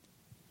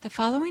The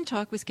following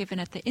talk was given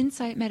at the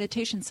Insight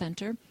Meditation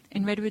Center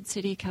in Redwood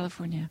City,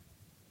 California.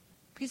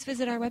 Please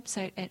visit our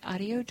website at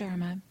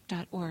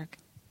audiodharma.org.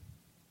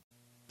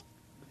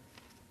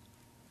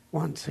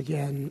 Once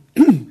again,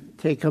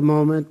 take a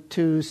moment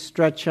to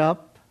stretch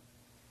up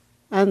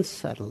and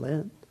settle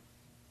in.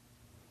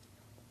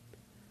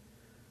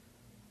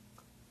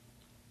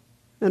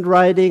 And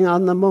riding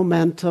on the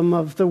momentum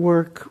of the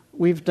work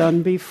we've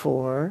done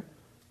before,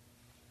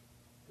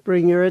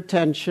 bring your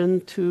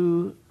attention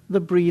to the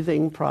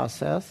breathing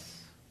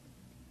process.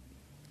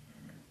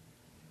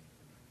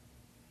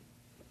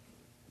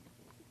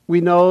 We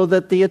know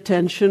that the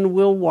attention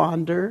will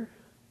wander,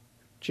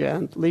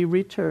 gently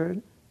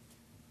return.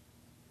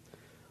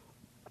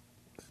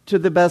 To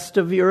the best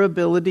of your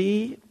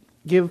ability,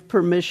 give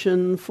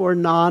permission for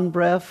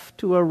non-breath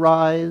to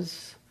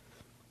arise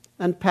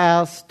and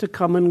pass to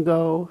come and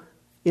go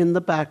in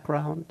the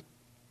background.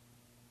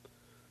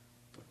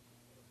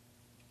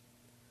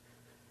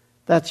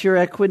 That's your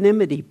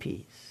equanimity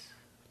piece.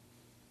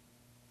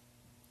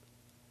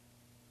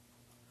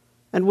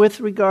 And with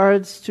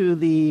regards to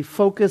the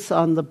focus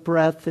on the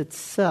breath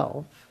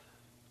itself,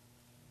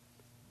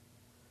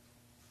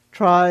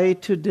 try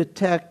to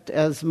detect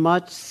as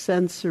much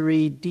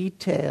sensory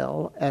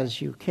detail as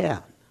you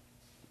can.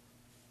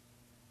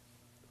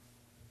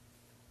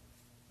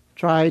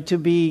 Try to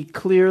be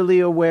clearly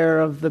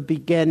aware of the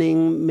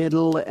beginning,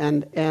 middle,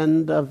 and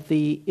end of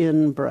the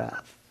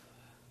in-breath.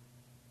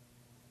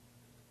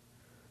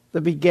 The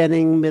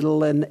beginning,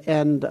 middle, and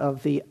end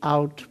of the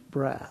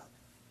out-breath.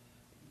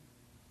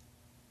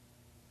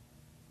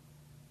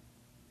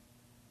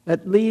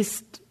 At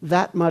least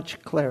that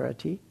much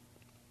clarity.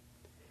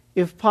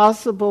 If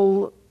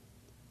possible,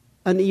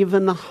 an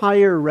even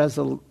higher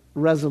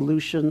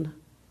resolution.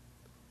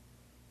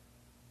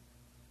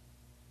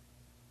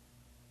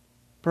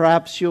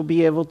 Perhaps you'll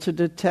be able to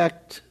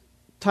detect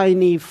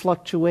tiny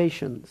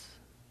fluctuations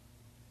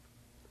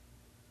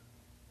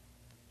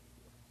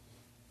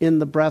in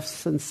the breath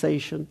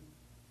sensation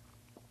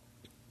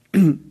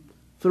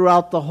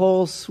throughout the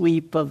whole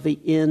sweep of the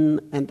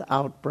in and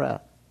out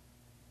breath.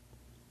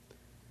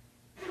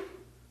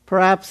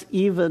 Perhaps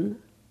even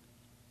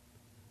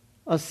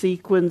a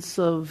sequence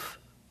of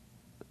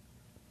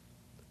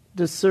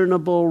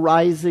discernible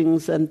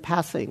risings and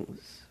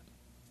passings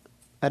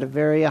at a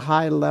very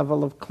high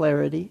level of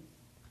clarity.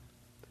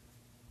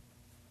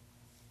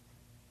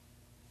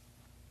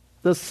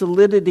 The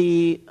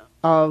solidity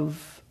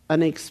of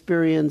an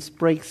experience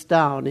breaks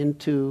down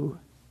into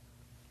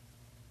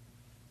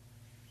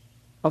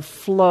a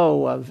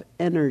flow of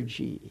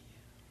energy.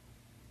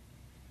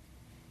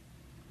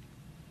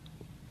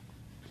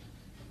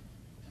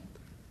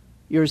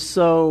 You're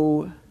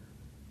so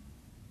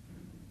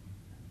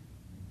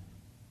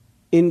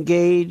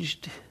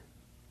engaged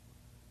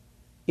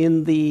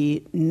in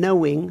the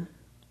knowing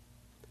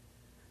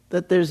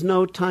that there's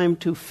no time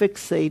to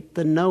fixate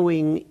the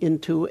knowing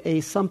into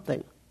a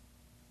something,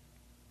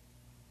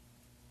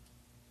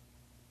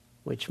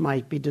 which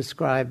might be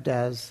described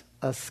as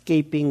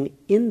escaping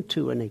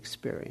into an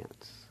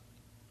experience.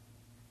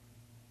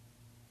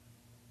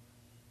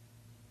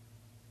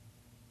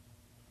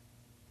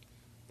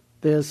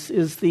 This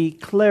is the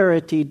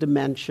clarity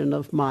dimension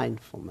of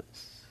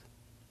mindfulness.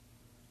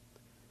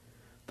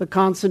 The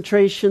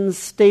concentration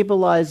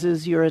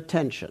stabilizes your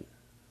attention.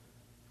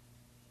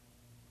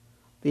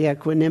 The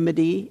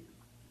equanimity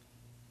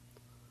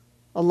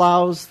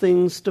allows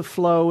things to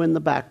flow in the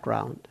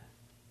background.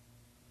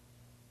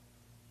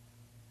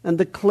 And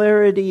the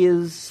clarity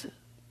is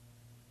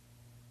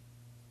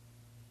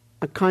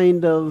a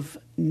kind of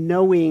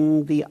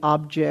knowing the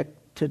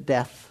object to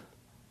death.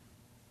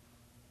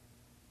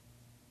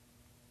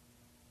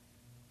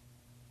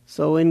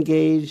 So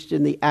engaged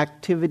in the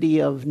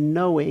activity of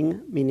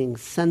knowing, meaning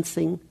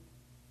sensing,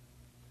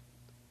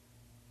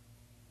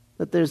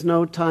 that there's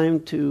no time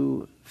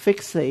to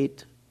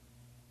fixate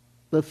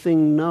the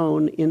thing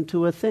known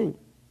into a thing.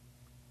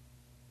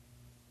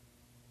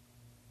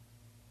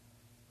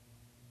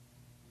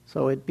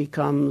 So it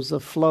becomes a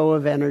flow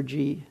of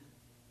energy.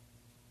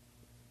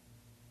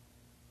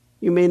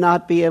 You may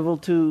not be able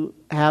to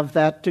have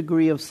that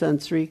degree of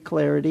sensory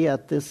clarity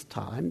at this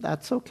time.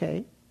 That's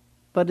okay.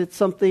 But it's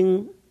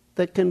something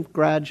that can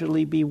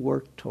gradually be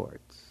worked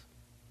towards.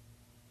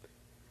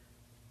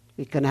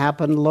 It can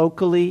happen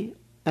locally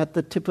at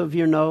the tip of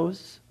your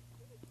nose.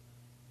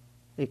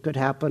 It could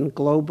happen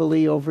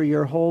globally over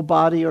your whole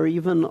body, or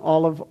even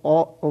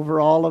over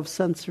all of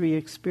sensory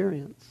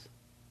experience.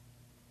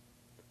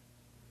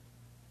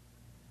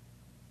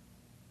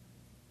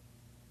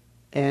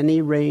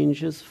 Any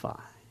range is fine.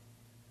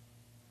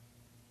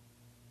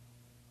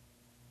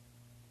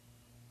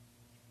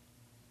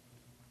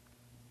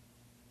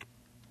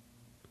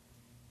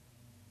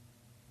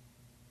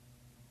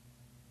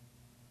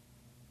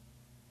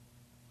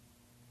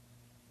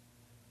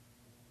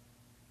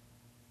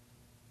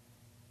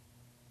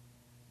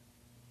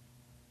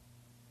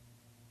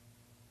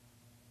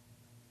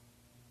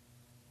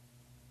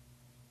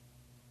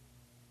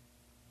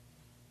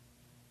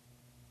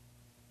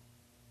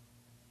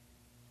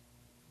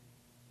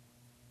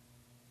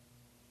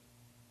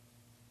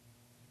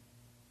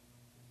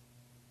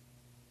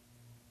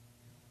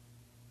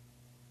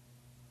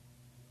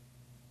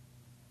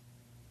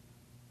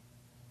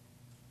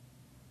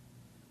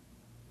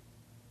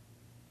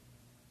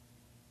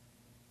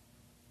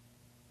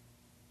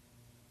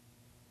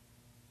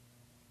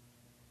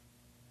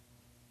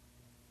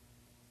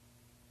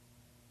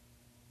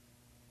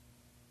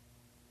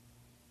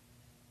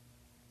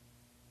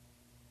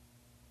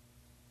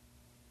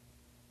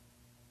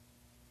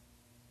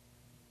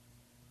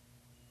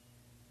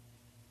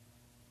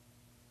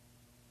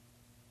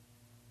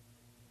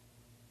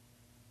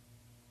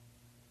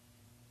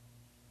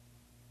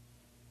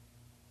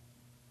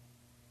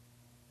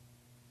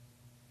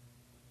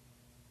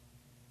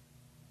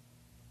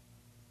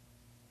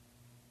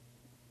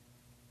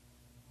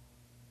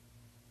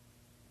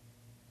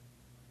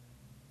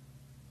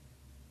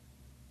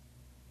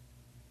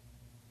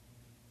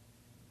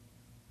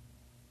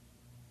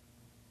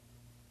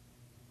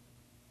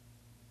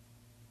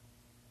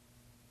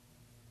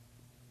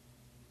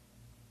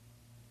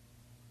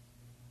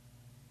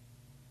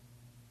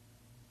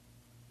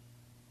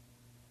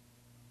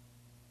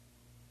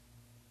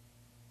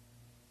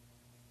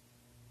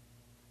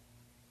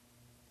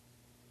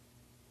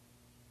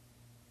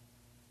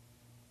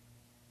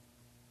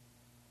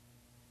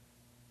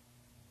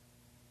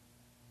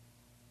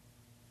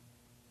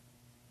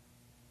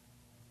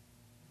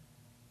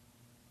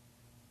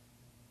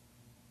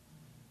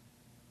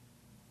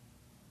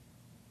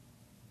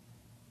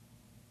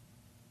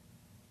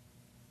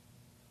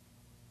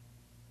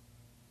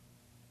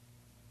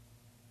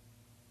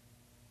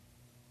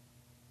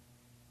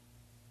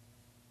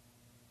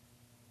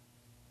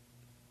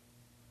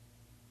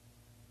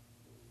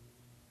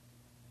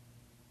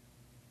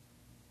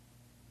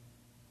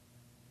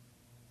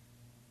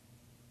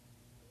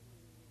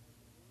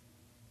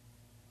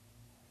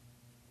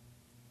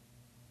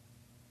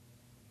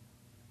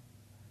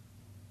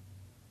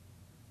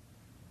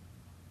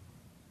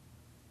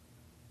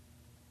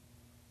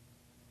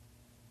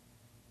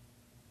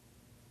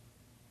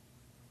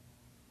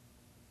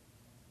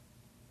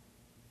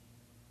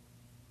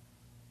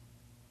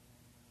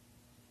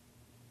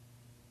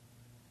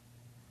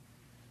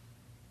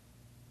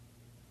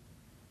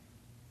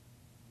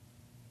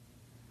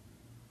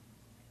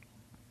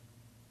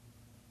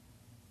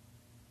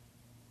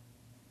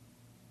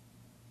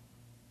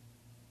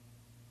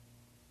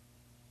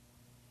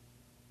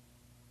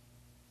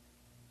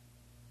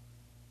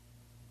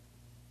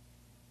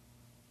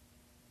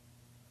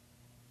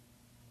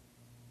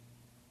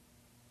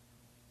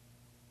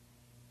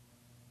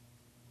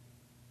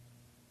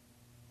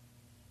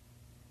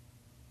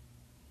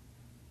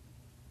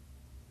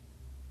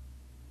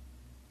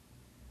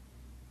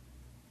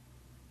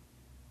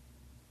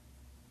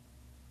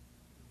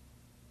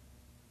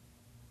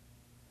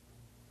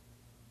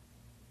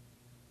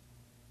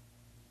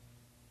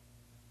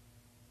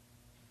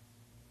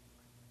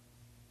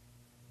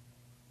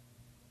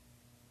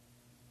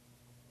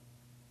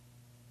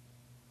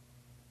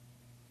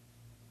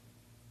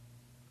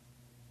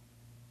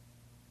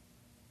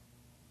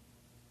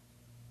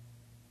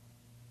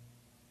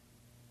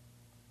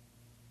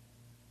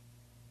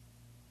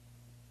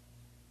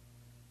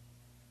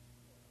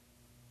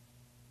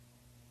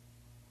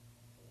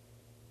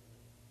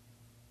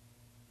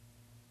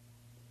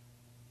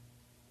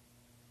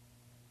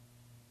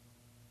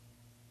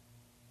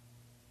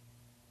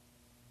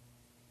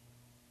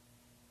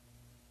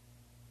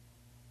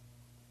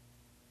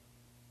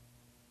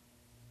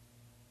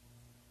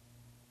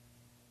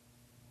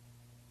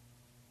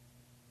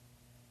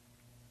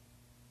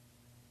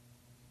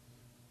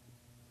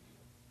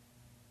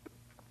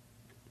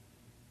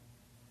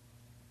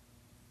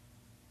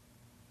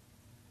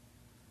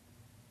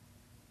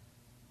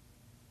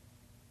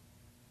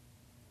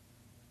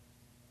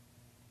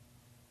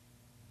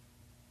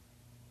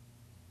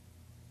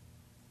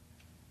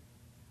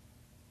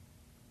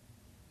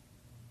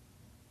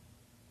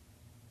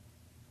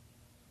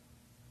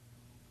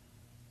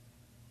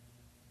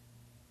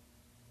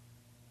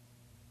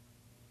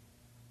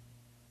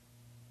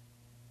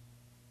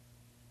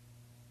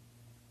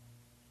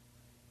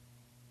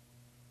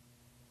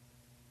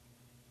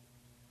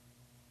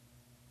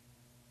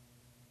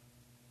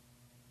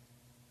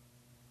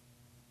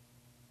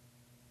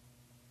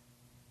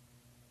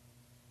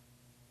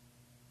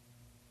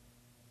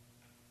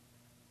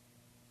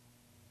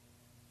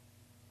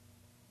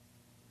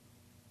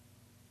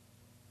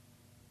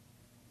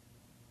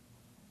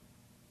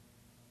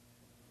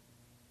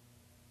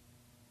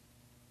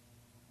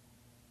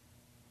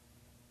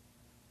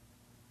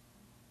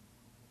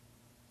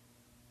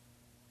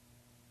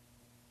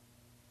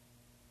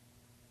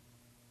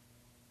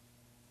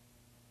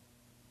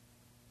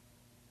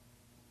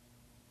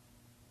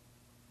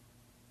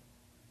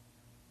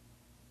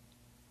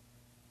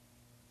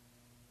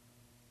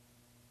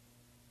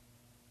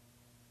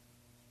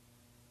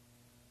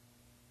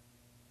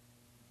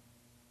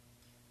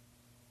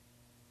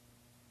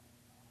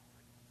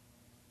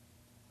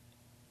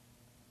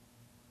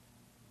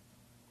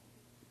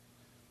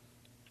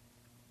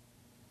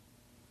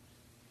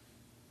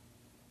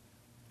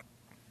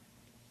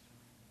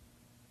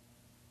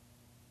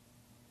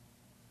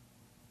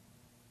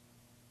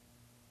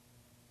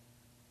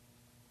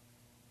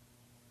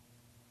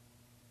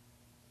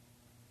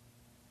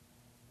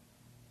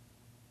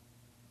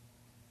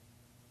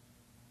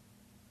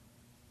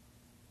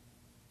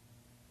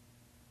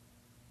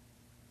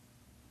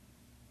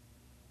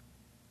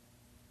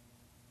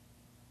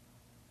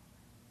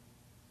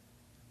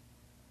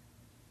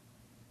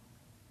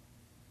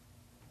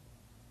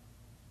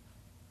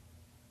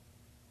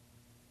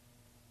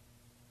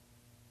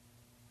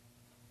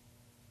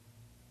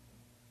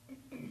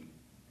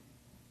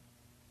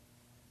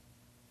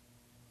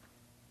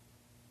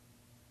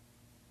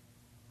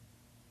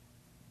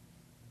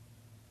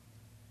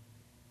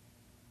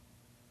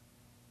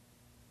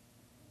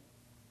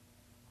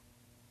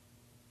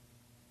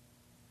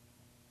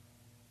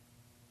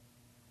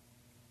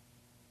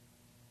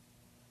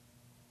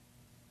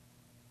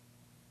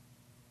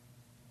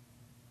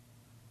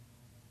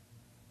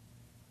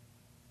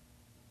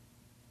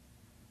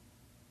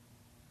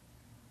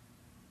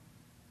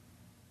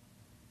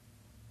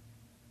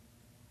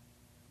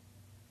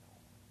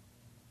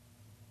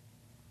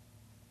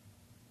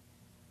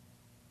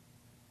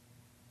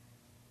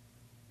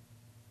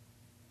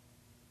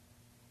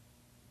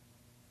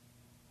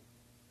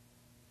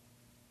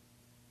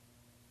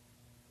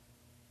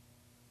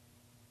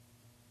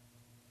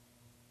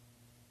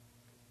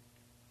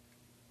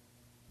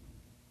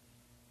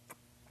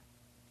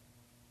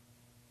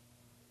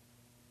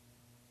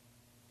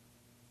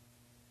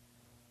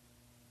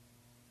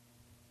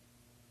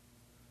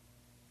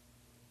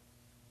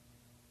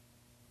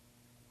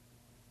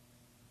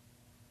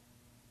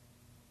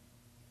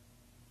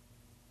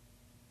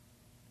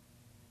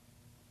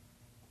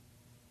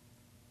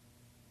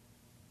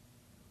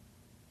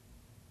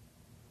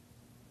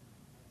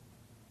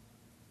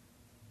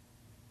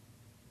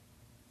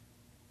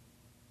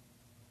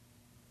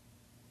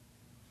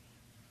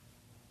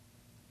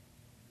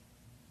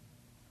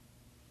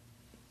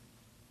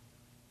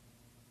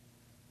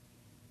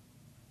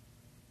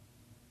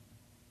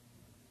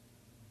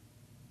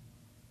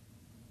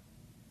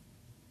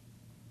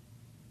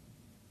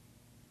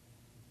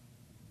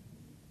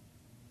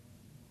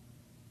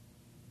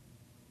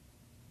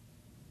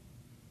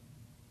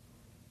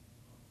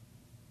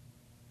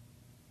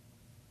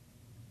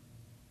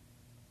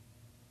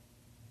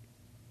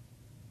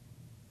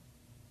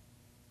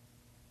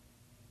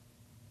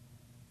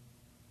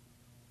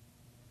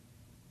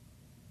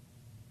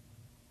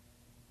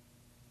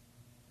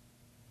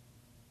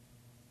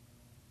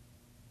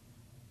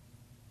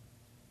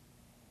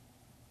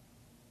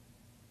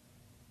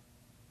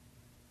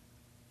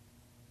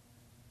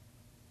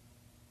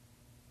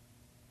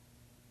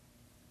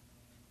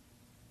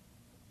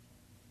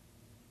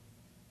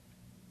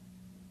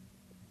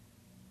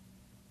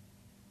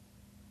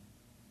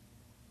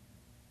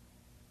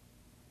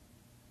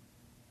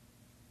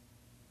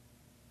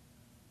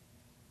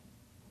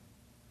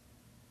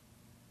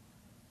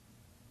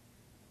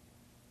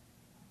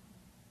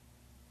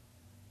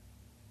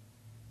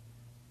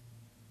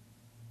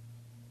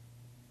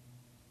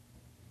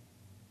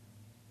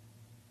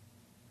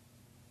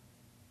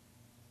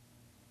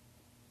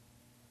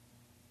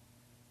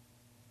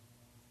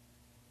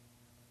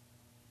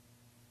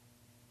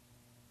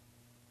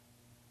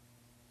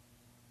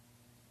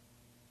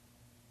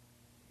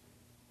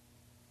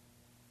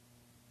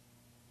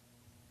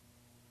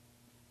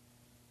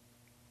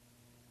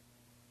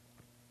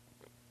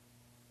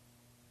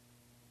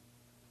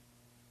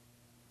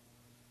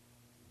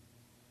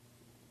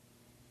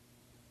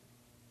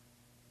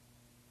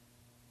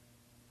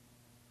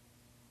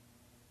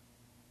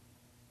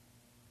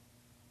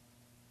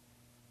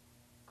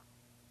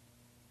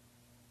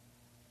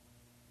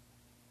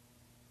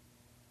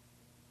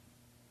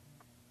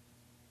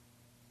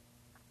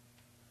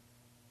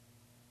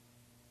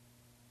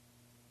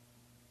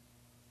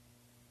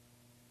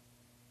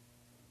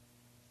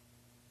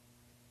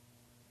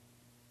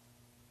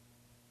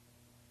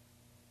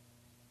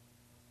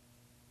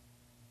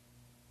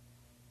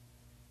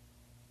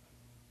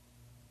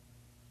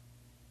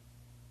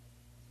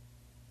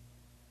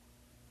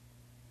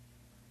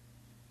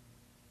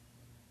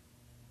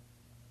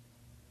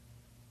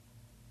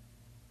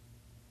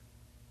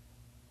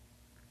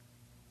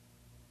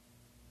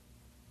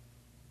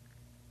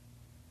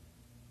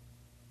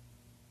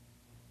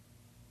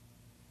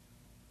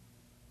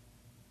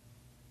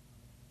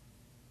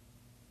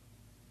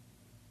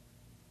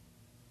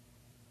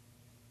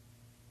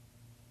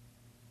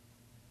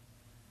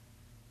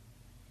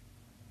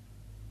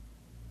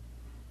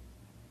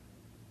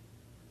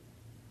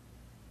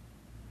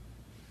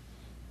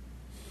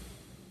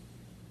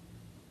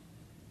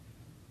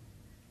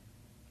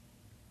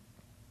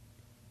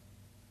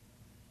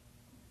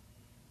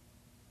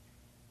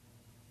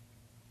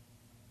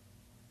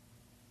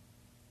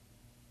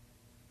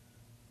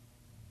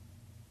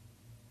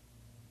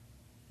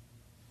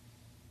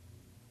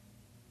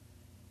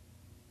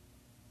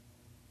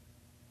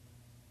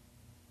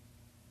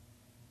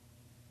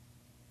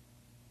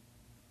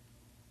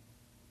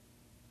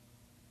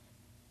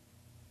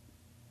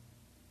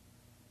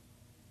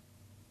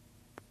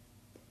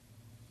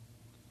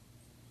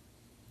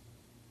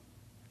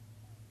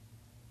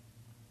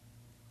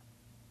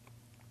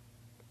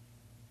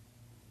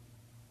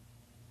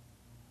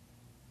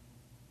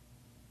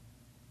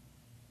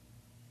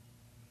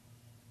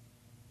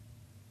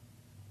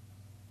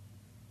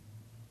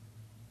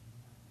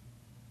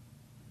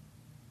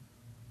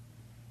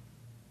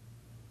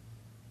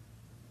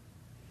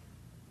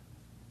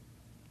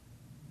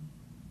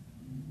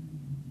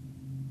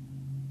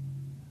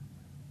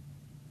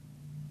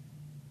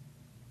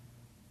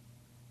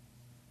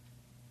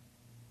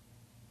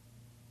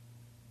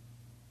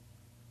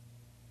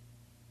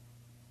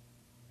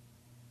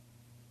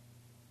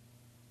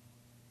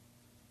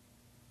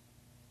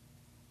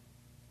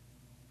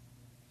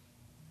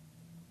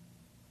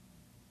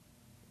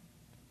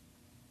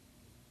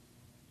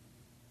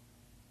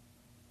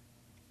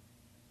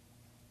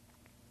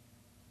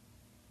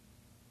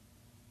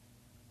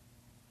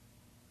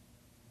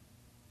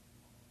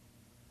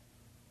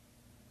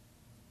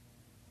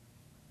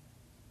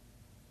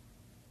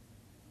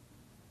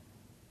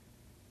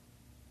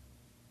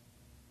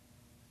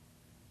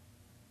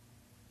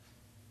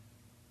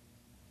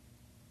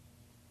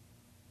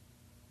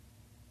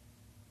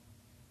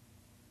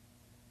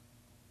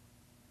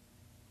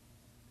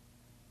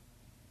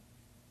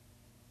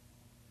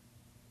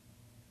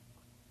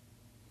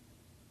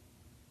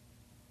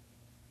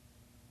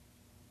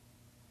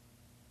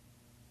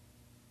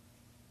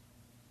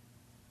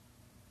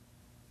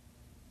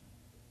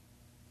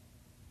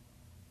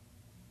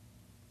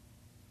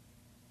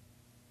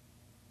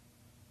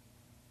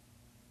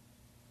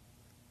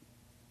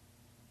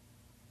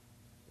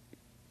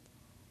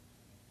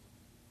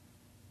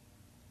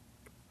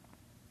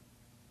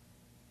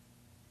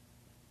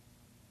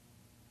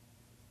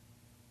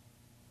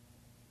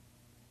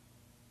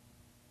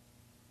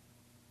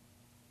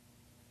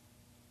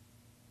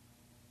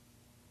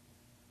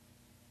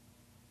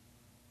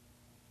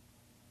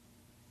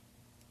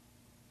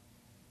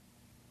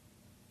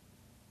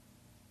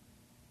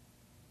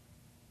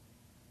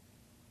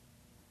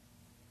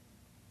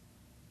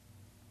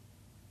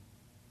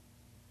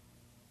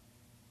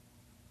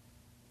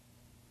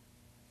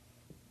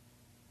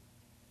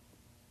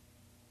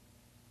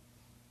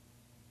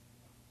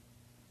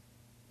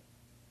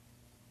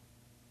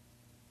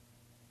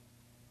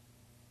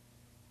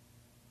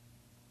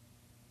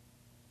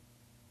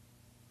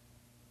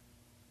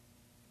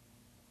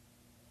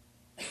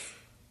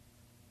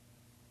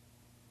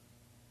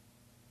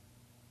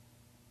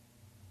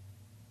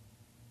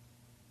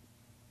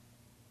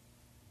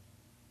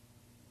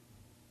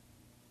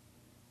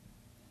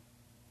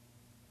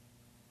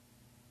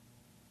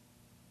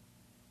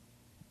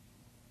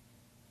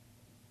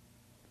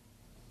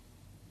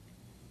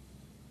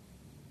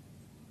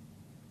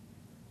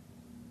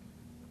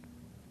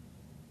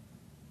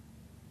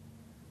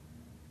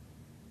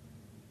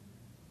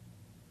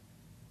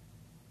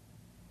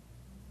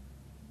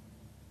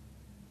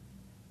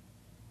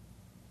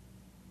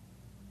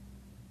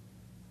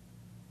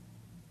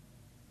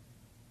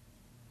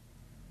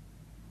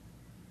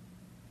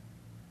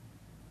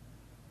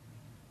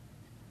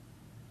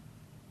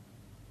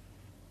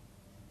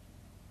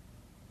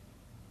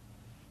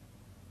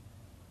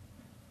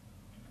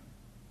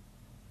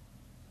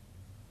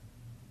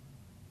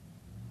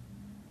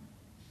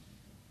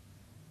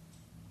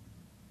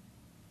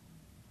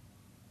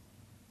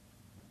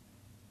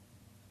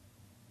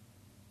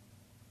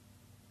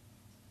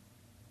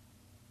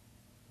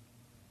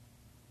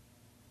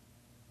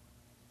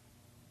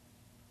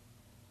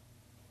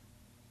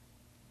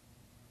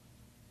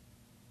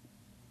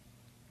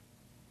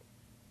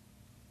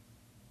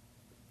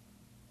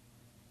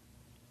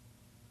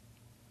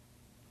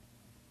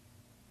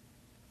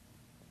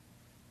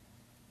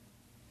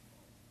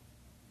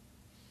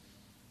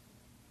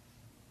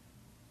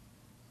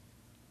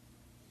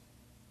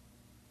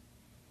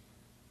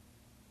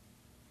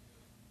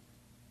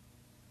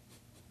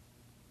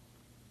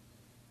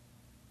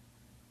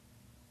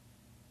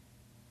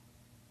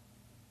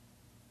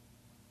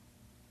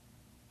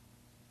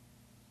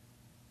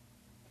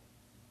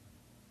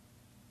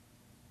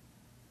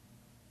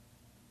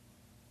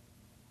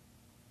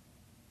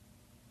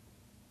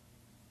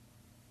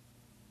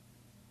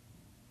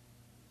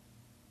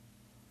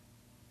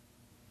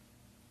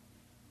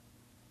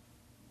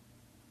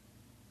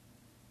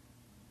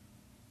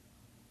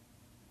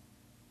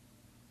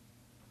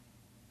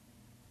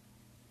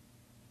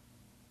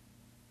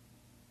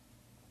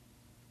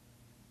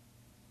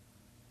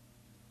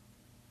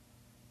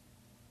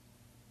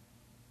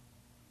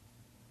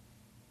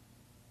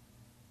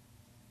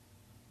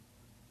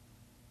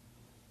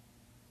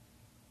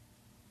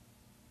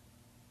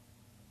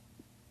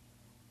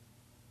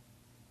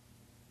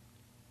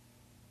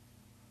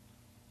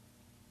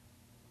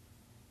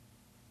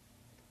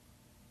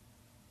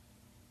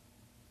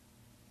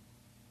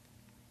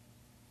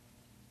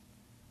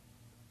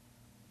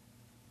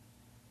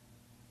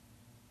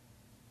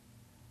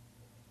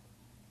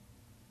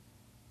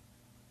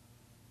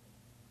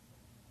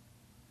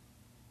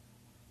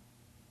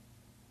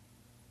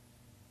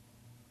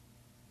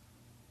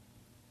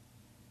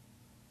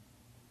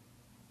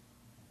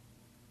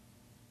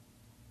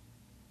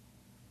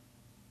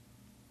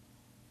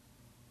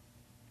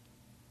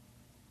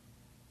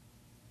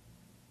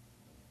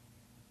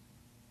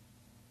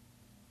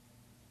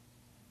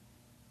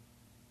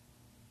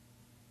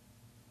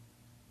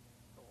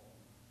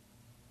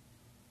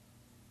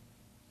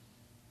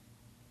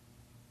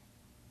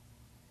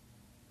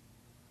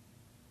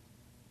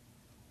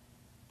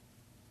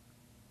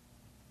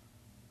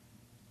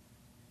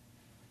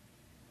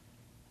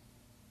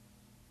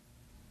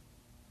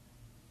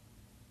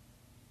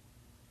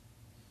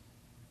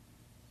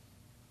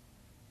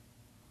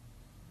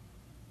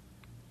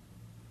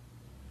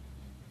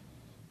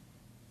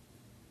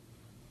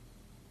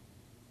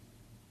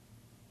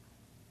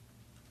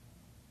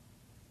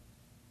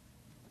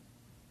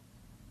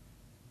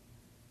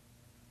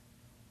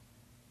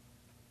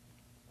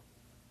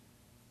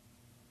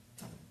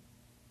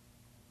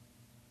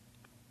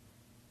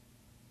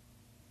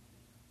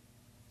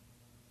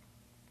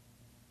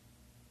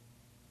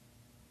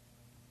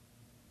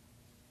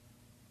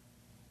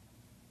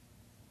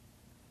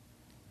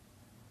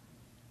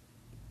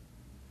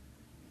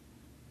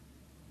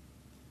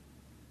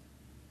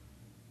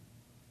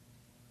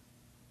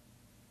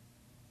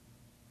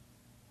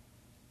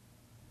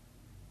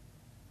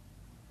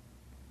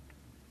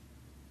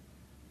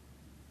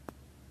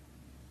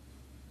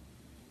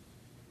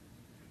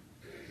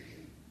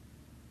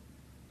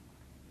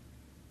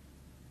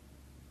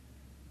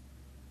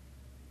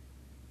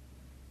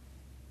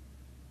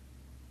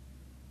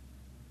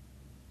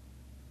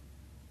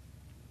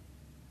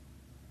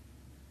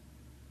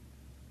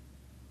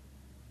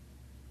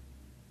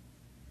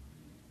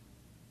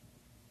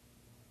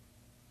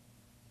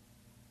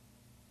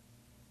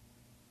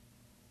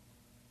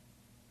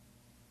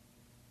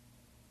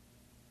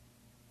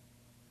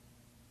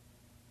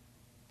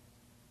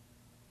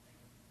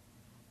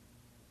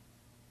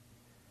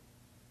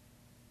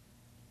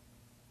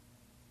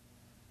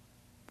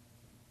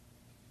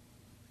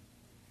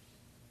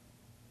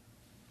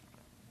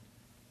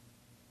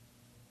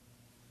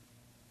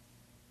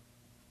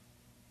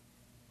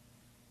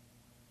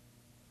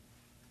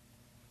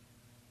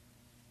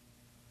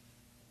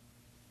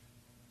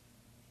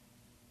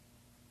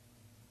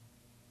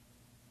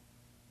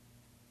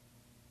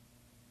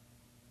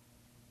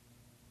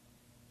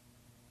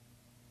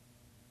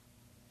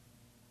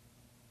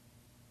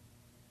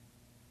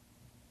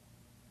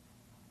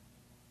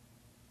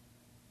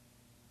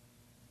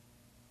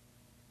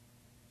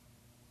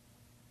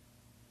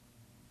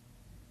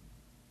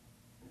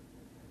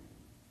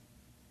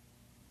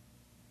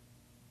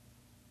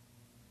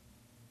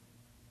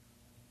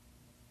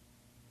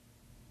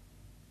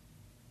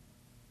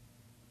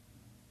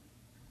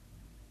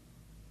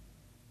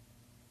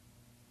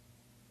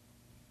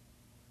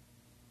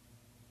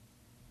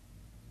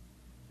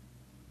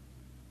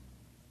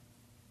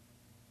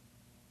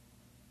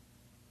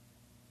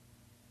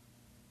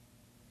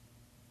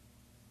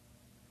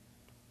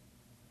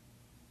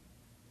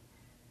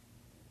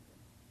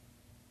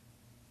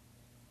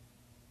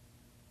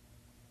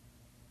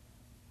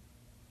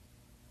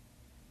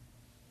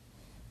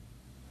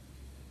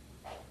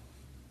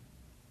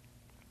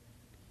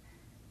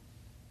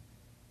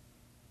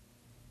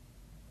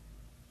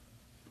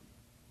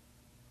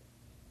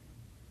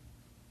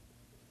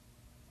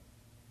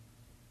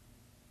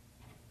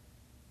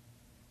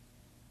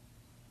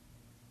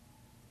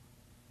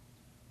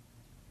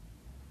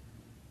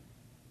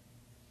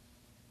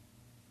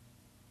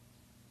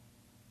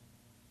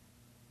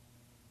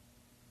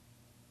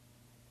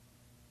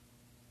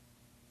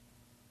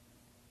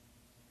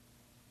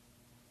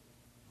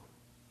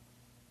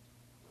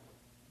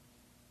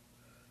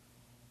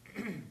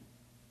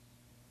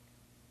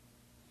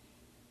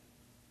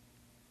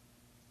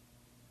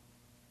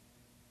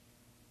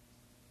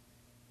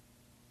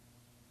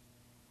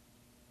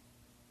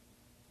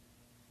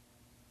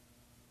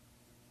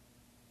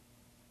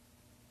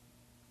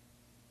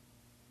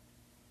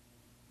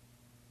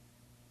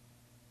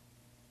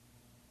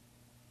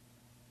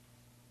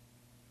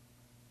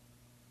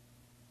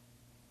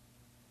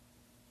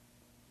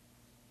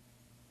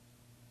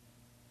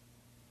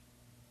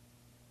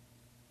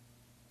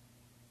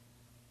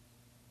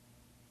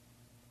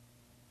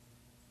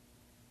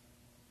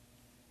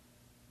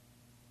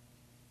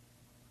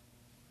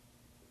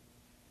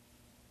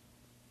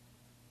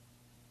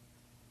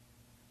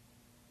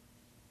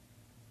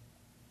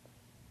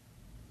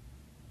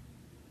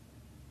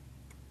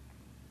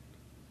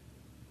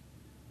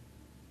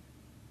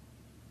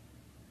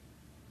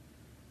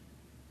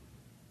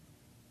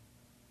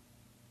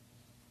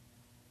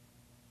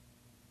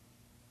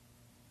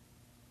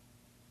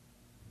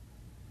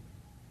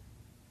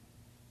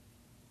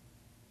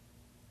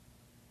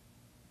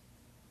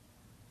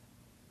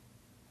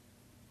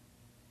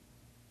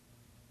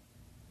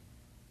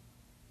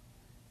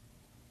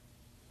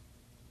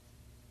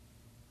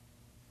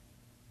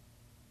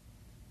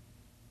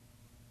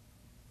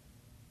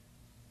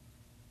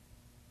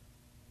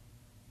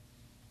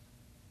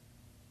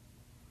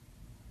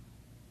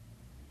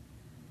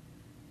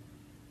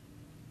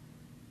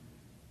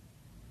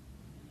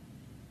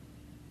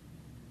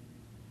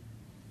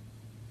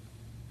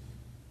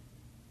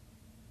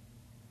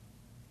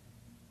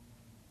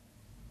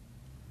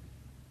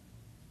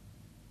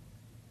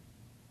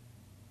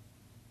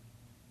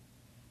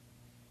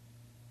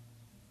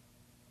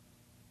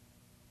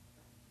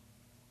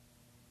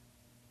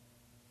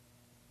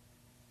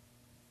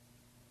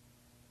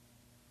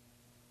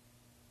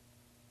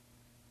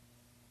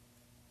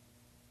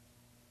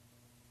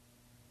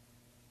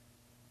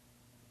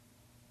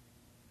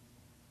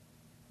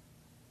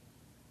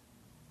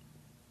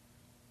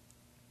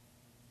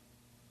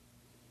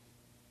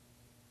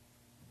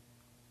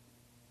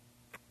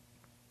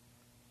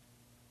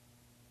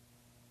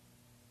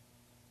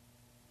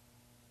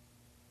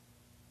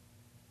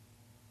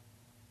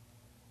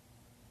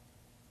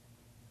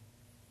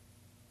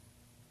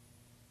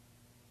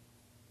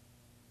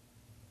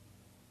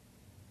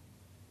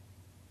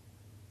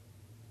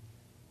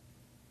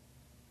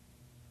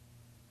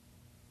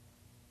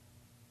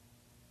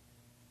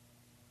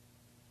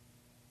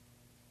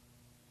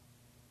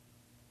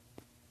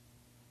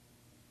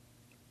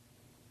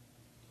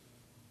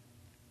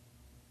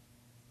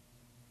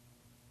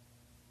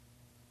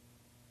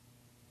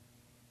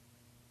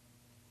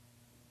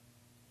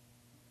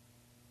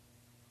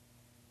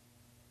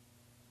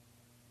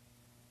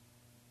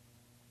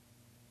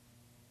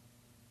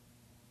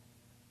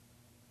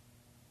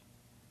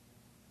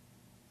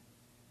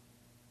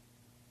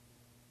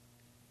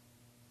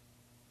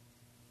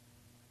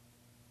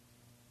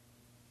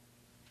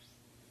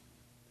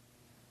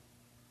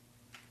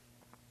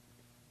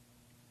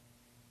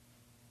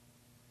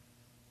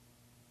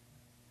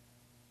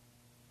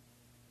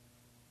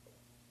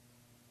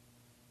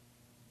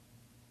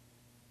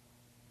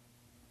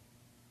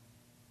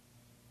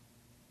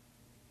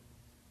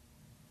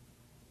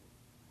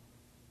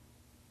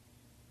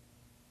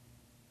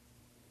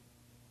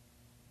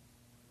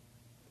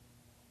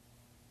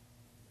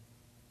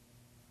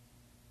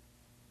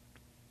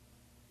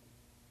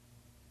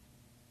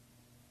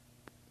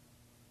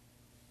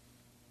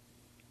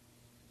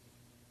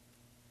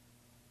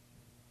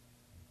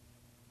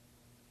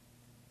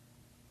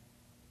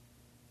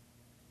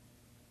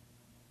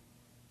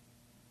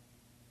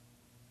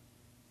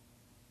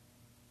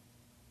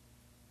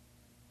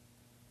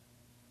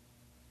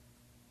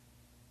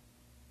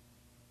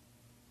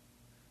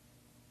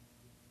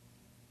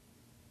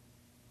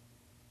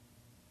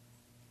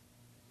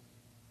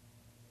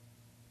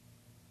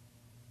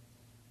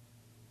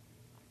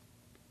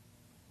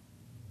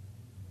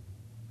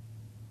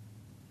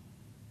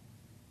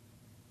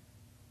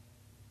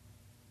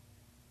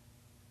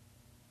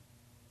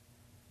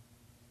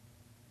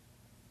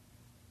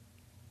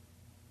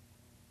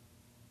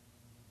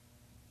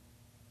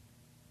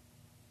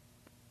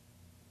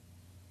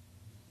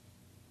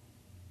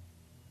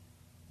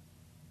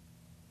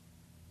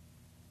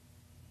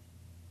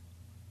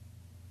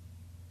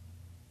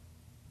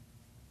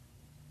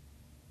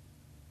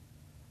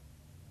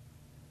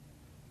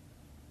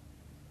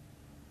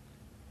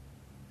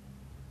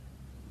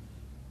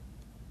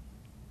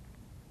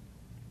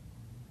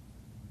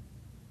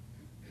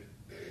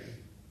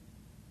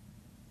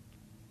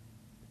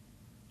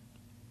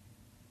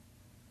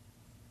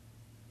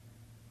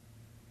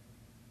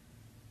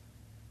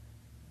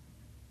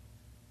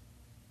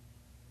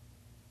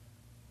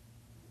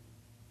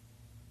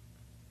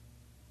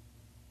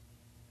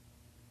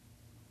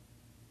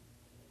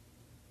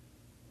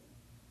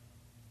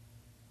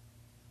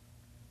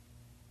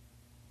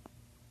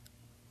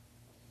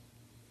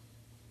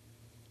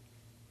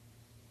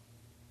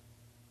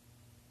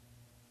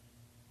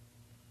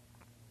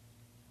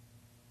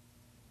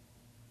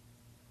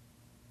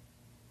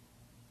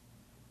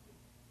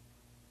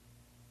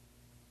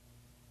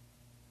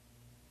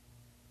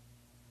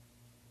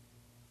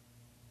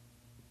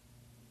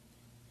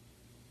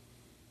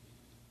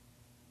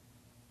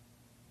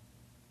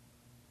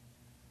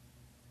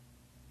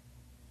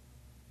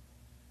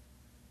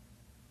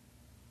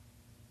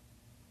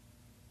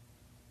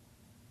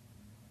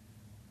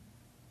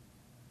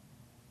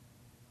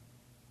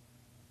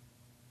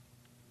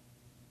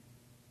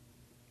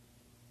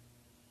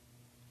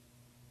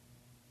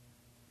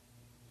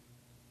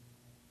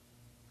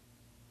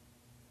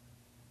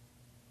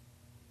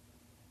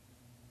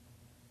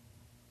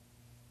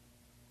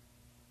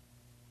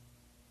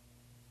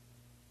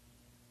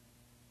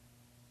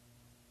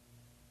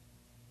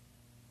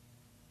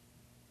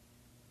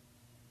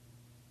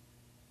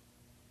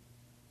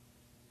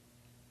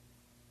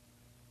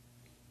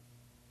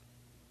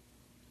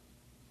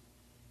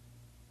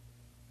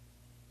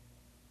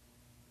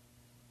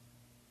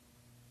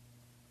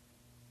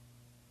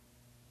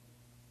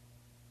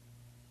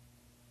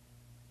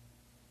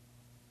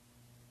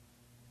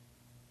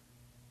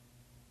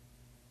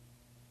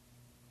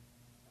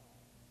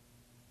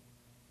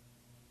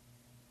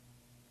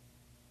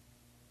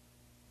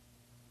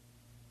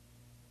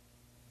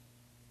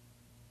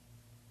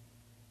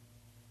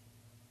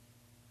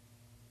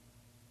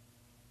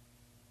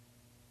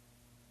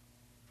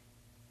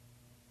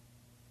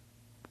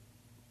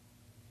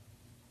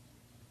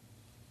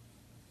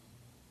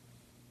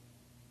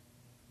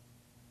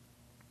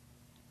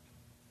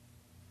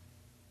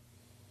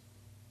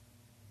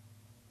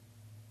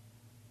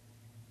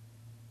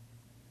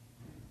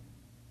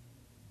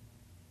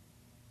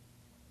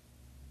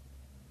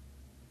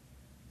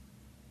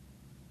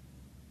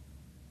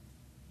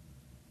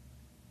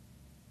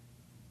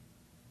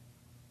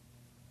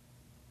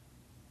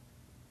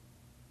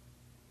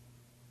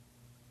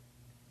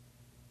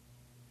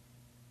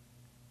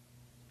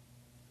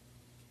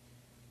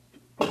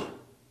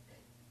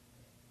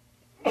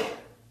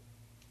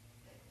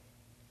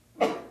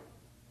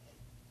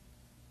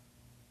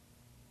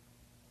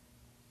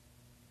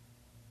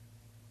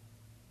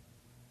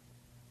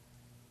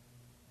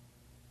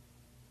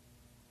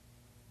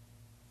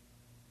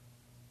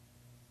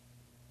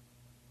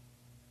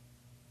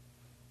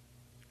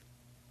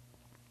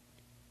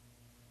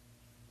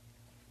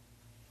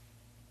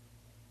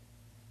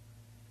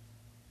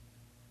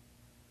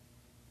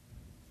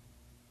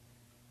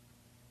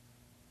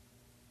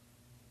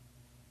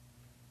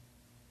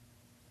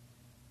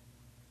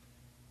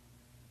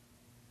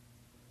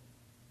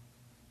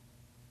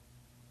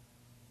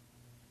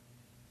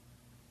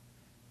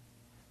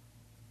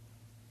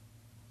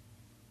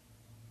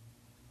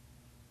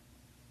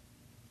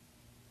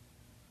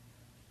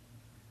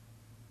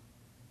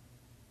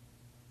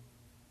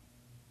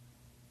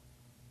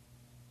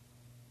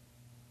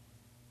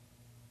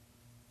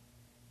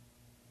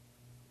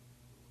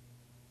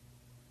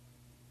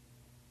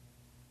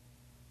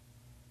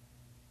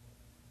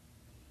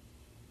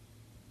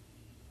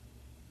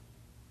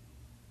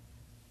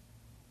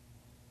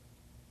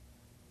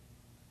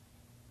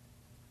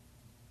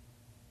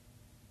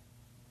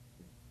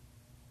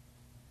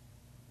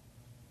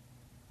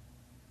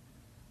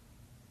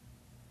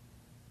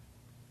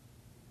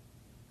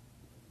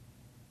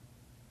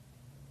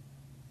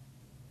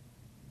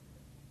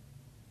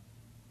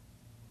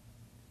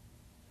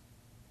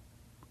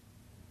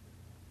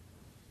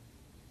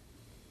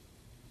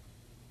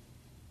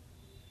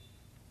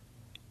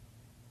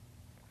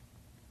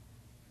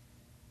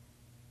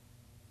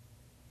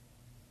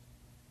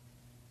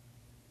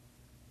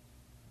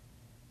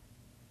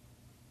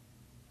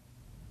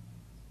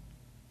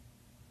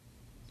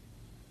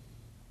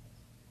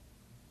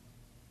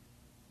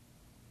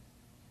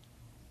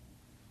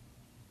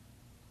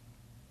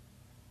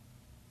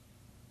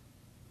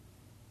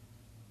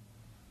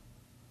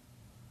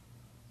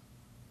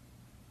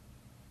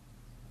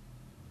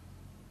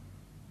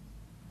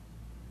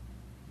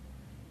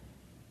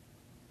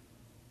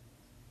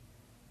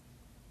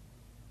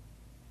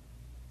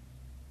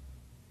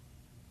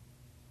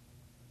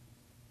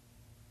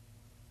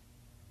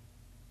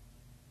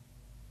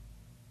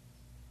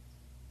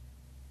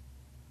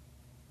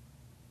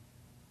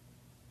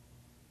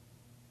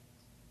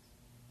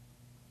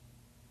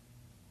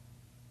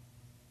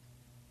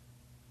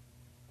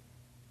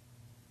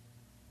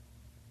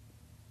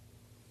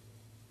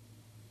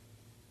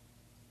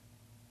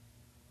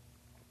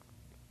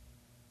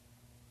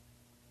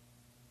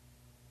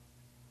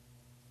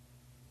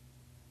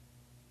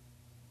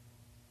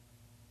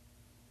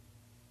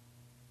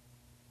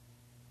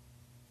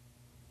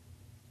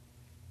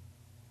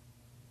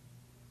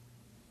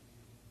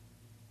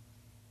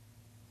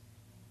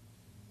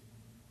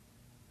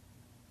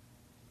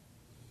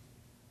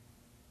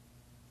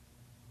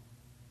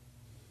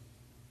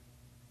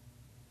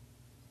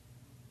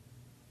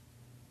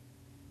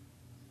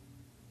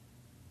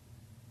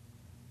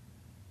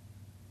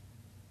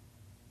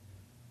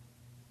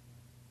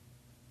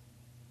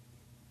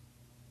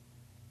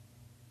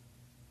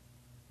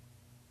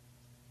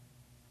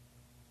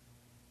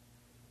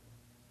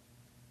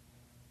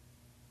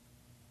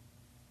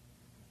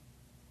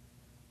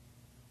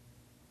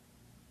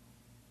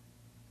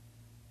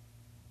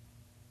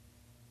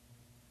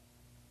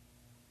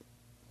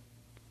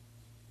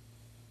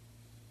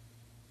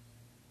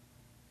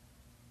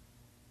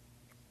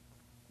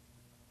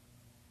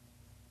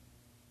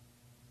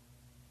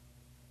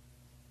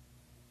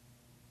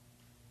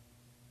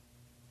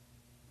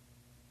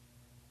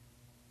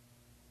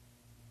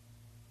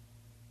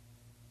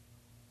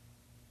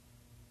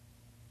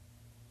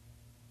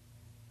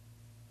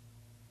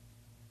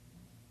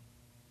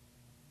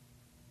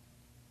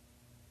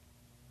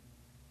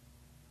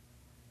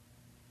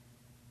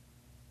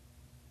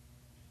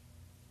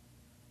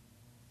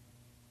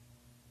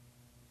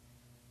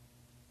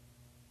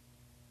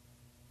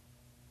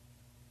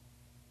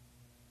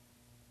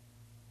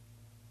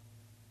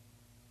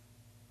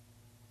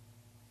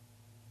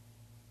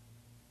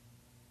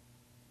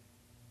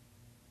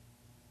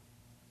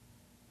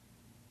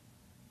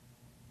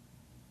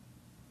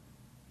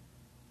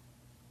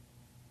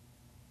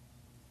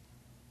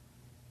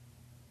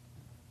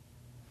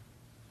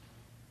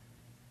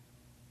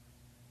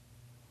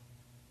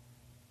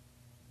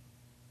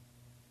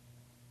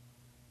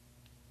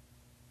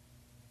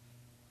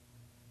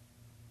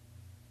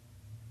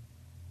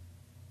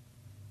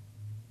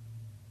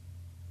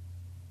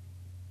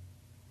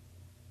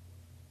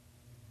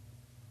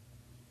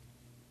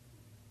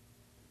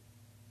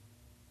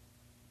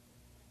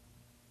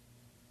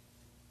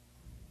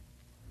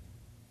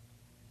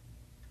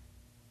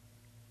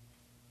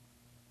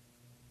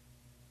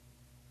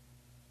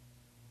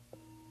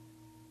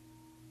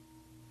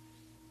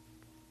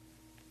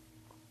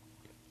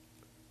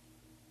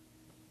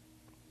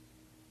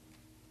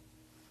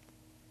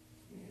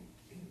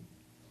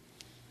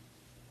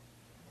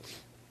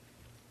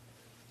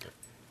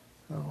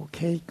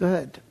 Okay,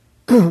 good.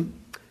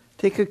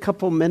 Take a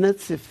couple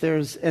minutes. If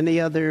there's any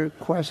other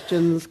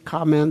questions,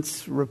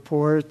 comments,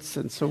 reports,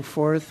 and so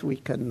forth, we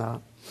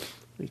can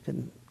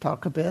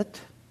talk a bit.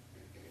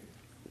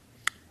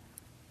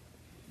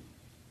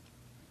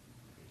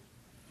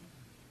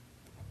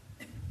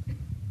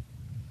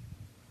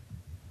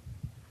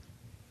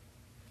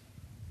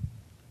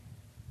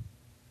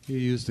 You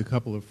used a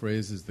couple of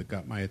phrases that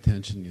got my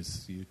attention.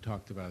 You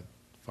talked about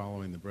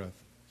following the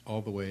breath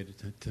all the way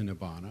to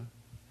Nibbana,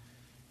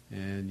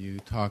 and you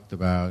talked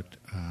about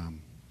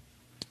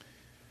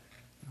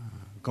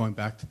going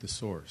back to the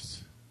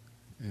source.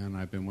 And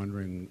I've been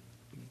wondering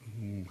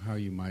what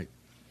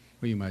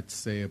you might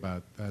say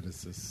about that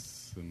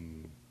as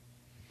an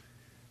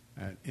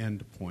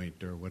end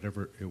point or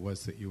whatever it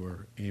was that you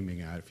were aiming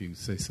at. If you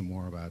say some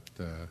more about.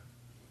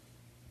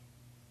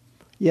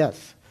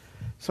 Yes.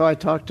 So I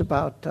talked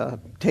about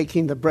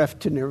taking the breath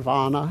to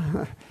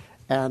nirvana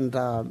and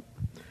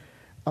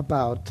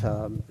about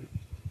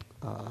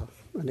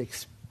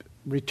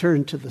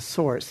return to the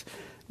source.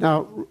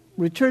 Now,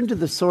 return to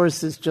the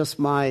source is just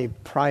my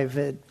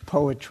private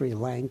poetry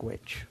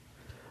language.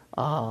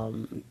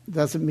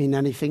 Doesn't mean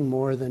anything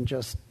more than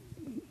just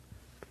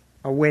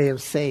a way of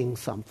saying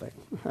something.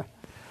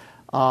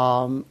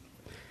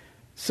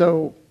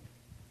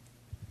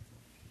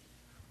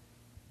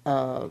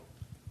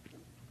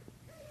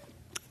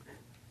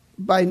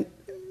 By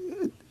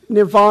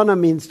nirvana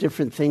means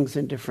different things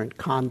in different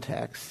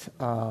contexts.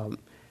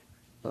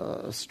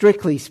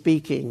 Strictly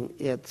speaking,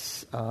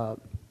 it's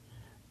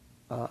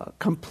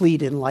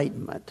complete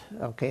enlightenment.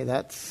 Okay,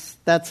 that's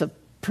a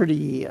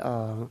pretty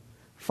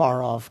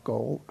far off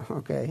goal.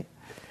 Okay,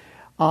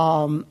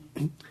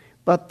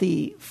 but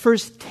the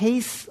first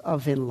tastes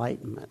of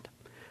enlightenment,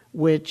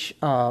 which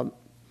are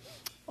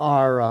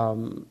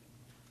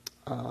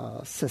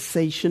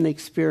cessation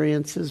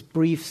experiences,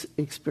 brief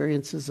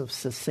experiences of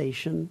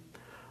cessation.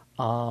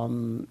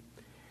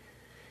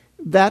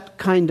 That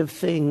kind of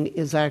thing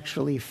is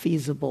actually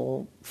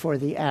feasible for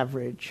the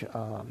average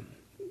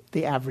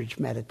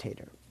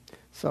meditator.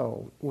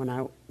 So when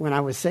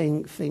I was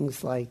saying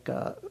things like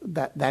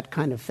that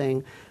kind of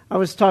thing, I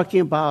was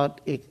talking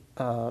about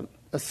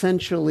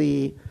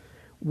essentially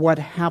what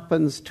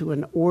happens to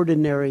an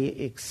ordinary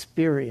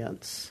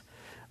experience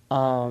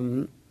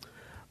when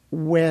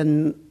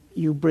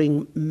you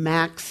bring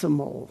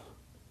maximal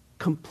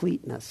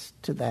completeness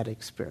to that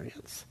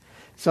experience.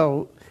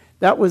 So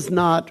that was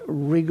not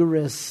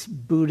rigorous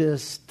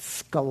Buddhist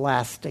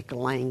scholastic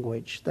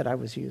language that I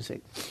was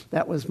using.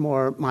 That was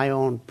more my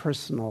own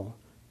personal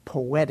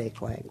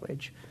poetic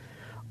language.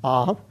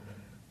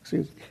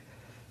 Excuse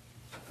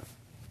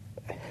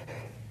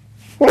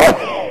me.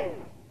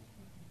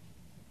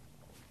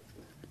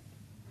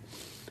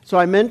 So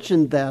I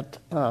mentioned that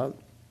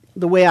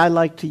the way I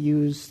like to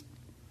use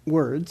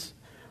words,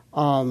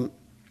 the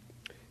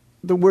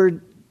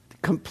word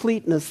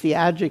completeness, the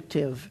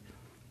adjective,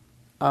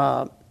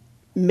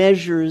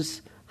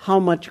 measures how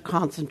much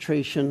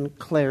concentration,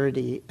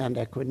 clarity, and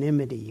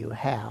equanimity you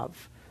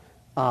have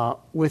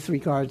with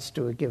regards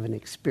to a given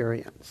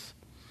experience.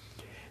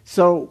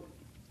 So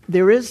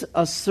there is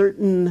a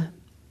certain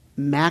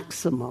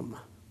maximum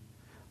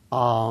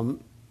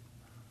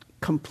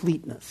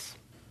completeness,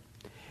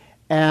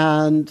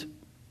 and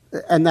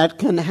that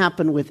can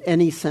happen with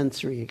any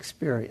sensory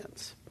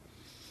experience.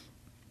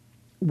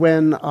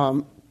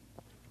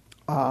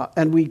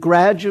 And we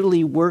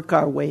gradually work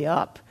our way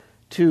up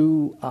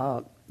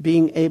to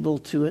being able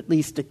to at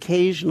least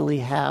occasionally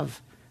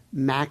have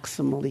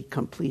maximally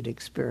complete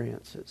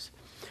experiences.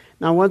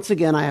 Now, once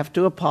again, I have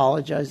to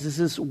apologize. This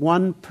is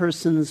one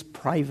person's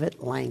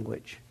private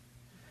language.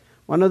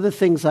 One of the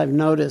things I've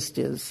noticed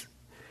is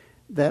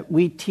that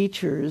we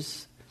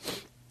teachers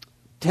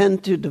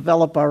tend to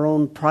develop our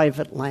own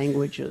private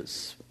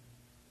languages.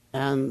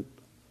 And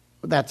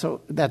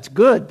that's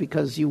good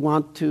because you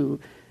want to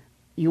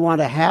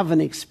have an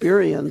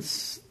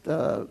experience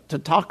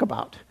to talk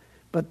about.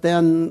 But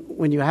then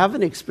when you have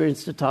an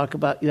experience to talk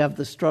about, you have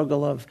the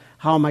struggle of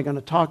how am I going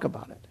to talk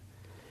about it?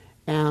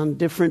 And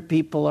different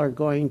people are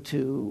going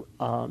to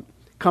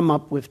come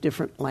up with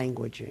different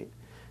languaging.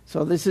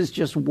 So this is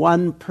just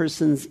one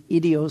person's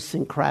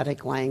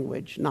idiosyncratic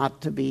language,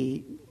 not to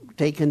be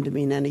taken to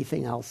mean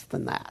anything else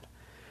than that.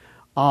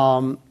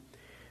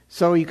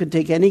 So you could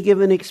take any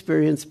given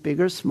experience, big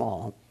or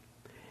small,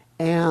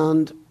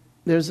 and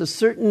there's a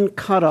certain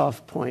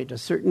cutoff point, a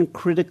certain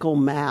critical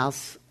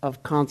mass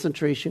of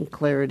concentration,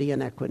 clarity,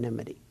 and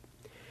equanimity.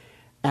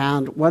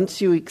 And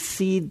once you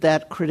exceed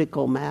that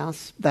critical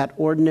mass, that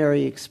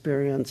ordinary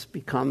experience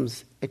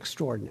becomes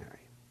extraordinary.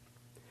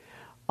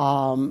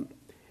 And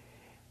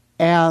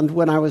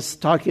when I was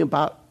talking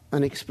about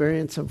an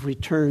experience of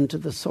return to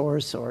the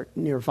source or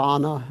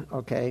nirvana,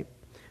 okay,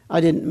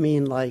 I didn't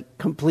mean like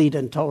complete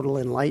and total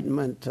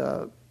enlightenment,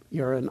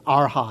 you're an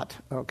arhat,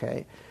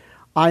 okay.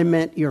 I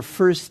meant your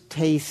first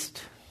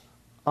taste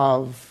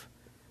of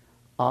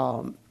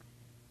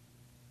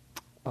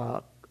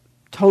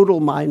total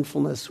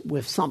mindfulness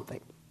with something.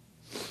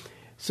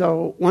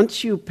 So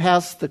once you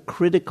pass the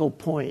critical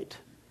point,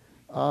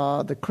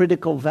 the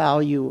critical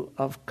value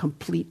of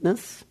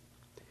completeness,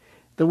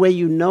 the way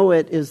you know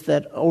it is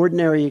that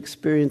ordinary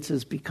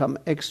experiences become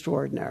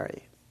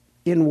extraordinary.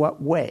 In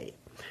what way?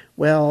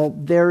 Well,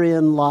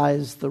 therein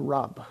lies the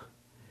rub.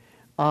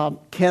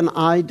 Can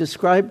I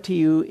describe to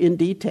you in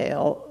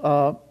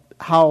detail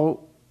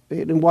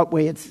in what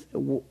way it's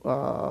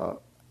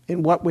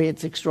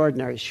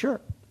extraordinary? Sure.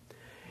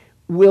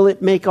 Will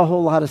it make a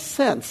whole lot of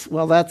sense?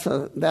 Well, that's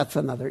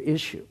another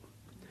issue.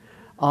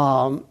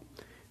 The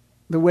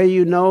way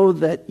you know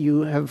that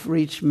you have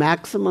reached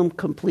maximum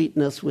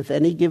completeness with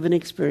any given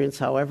experience,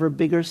 however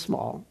big or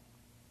small,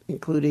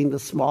 including the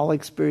small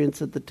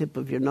experience at the tip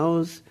of your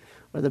nose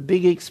or the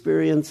big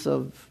experience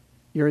of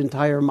your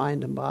entire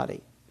mind and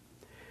body,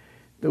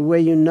 the way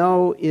you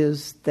know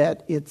is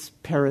that it's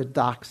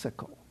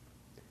paradoxical.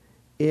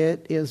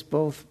 It is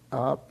both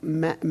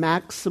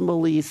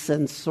maximally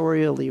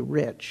sensorially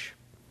rich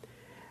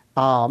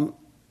and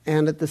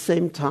at the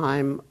same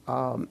time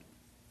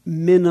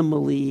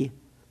minimally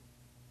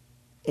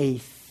a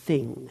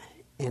thing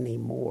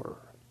anymore.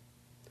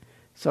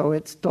 So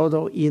it's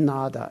todo y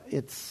nada.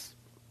 It's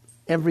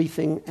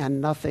everything and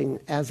nothing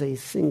as a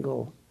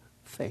single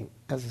thing,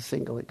 as a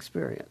single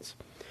experience.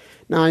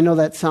 Now, I know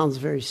that sounds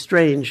very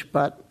strange,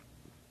 but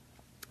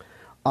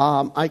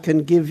I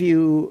can give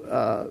you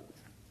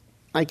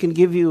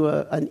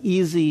an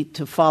easy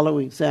to follow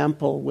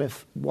example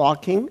with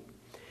walking,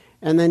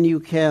 and then you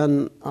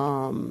can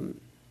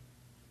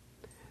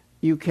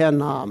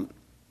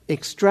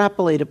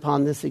extrapolate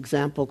upon this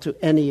example to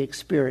any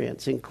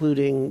experience,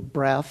 including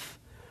breath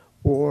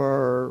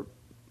or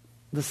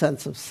the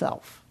sense of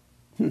self.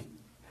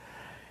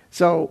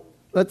 So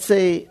let's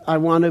say I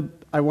want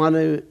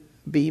to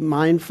be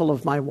mindful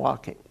of my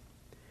walking,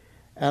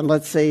 and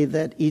let's say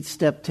that each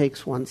step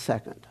takes 1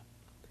 second.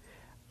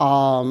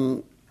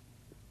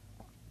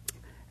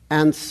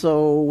 And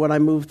so when I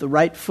move the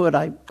right foot,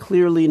 I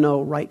clearly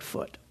know right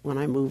foot. When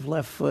I move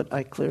left foot,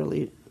 I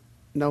clearly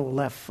know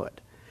left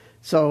foot.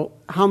 So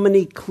how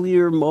many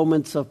clear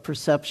moments of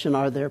perception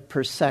are there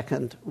per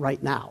second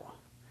right now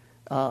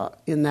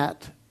in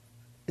that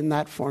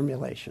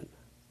formulation?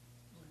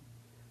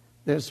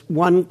 There's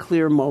one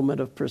clear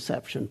moment of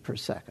perception per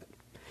second.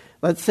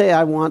 Let's say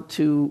I want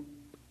to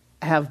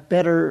have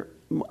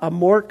a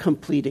more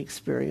complete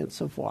experience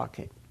of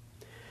walking.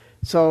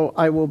 So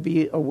I will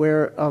be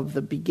aware of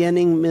the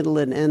beginning, middle,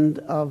 and end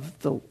of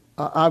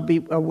I'll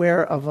be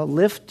aware of a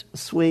lift,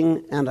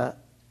 swing, and a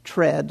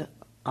tread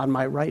on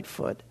my right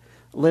foot.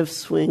 Lift,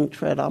 swing,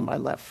 tread on my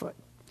left foot.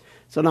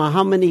 So now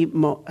how many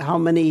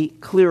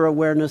clear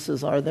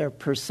awarenesses are there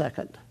per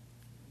second?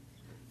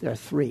 There are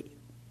 3.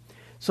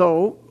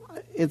 So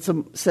it's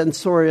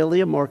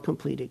sensorially a more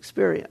complete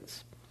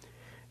experience.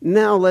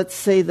 Now let's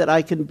say that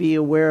I can be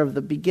aware of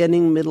the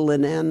beginning, middle,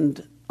 and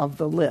end of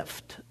the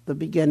lift, the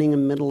beginning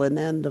and middle and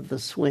end of the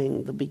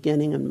swing, the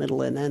beginning and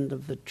middle and end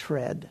of the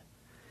tread.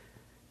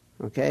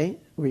 Okay?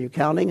 Were you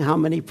counting? How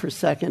many per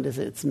second is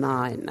it? It's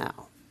 9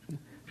 now.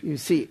 You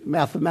see,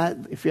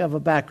 if you have a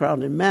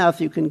background in math,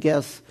 you can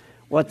guess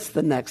what's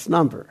the next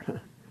number.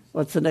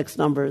 What's the next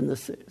number in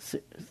this?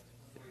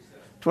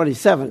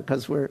 27,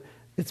 because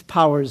it's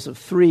powers of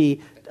 3.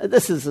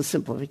 This is a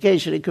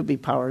simplification. It could be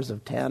powers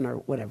of 10 or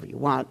whatever you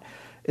want.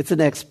 It's an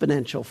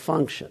exponential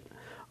function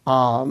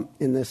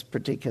in this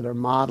particular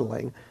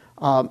modeling.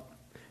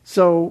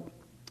 So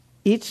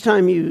each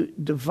time you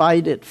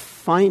divide it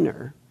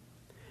finer,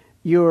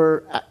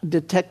 you're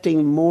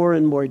detecting more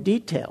and more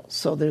details.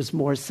 So there's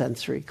more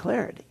sensory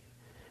clarity.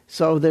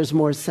 So there's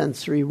more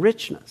sensory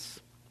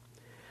richness.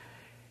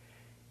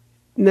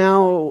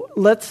 Now,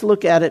 let's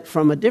look at it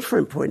from a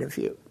different point of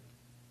view,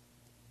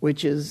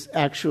 which is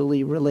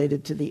actually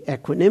related to the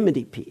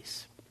equanimity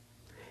piece.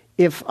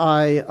 If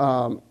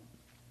I'm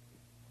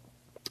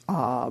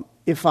going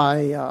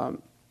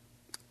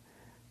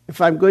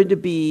to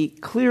be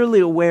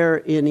clearly aware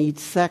in each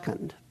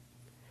second,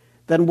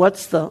 then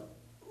what's the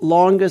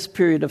longest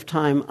period of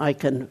time I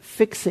can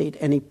fixate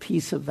any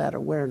piece of that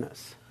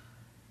awareness?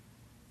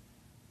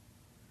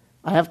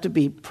 I have to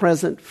be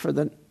present for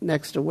the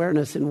next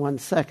awareness in 1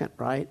 second,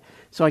 right?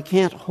 So I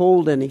can't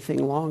hold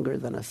anything longer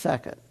than a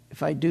second.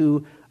 If I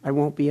do, I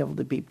won't be able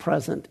to be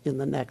present in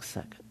the next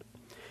second.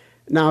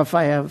 Now, if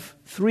I have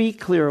 3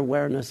 clear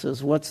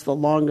awarenesses, what's the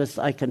longest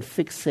I can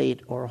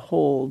fixate or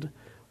hold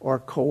or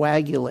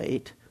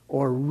coagulate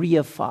or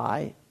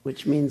reify,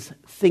 which means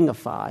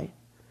thingify?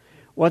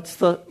 What's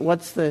the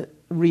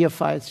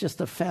reify? It's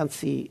just a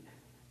fancy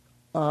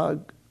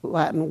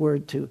Latin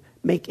word to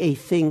make a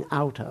thing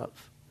out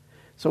of.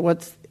 So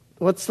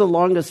what's the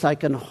longest I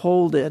can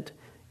hold it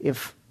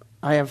if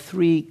I have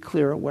 3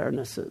 clear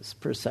awarenesses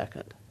per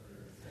second?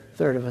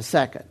 Third of a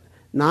second.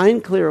 9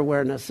 clear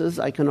awarenesses,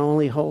 I can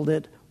only hold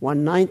it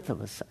 1/9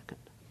 of a second.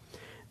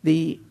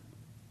 The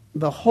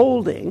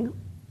holding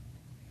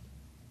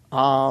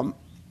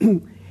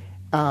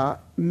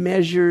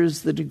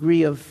measures the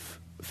degree of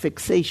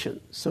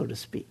fixation, so to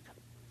speak.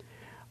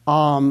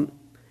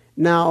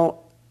 Now,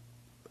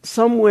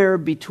 somewhere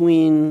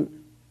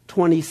between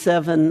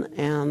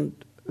 27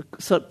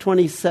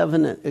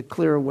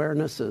 clear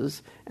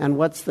awarenesses, and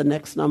what's the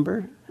next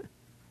number?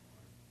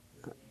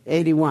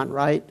 81,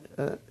 right?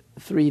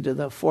 3 to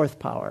the 4th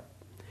power.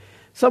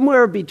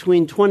 Somewhere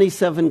between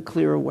 27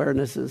 clear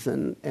awarenesses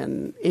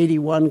and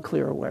 81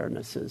 clear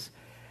awarenesses,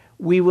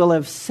 we will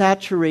have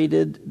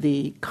saturated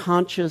the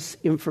conscious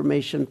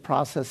information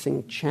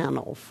processing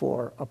channel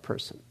for a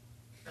person.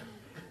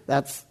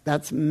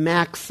 That's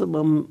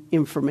maximum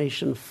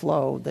information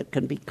flow that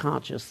can be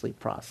consciously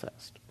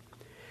processed.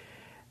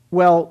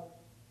 Well,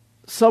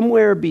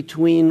 somewhere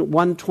between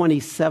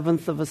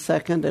 1/27th of a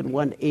second and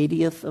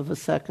 1/80th of a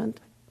second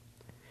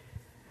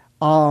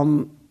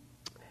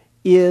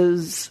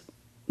is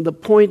the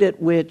point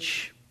at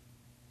which,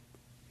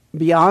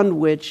 beyond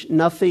which,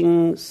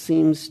 nothing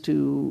seems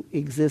to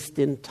exist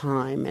in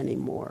time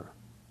anymore,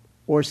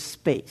 or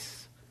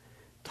space.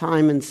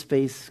 Time and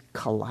space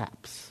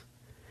collapse.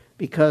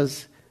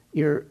 Because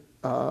your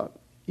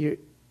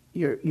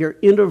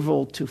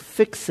interval to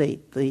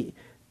fixate the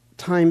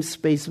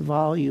time-space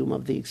volume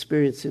of the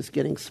experience is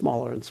getting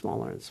smaller and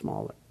smaller and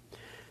smaller.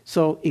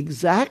 So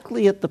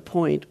exactly at the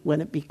point when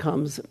it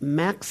becomes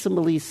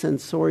maximally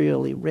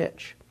sensorially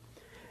rich,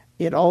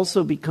 it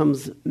also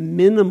becomes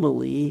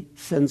minimally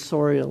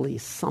sensorially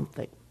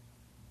something.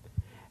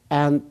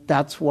 And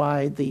that's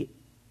why the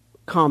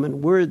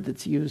common word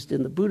that's used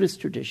in the Buddhist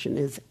tradition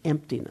is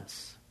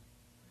emptiness,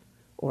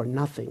 or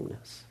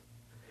nothingness.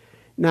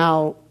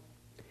 Now,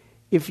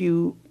 if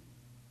you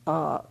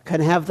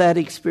can have that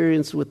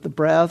experience with the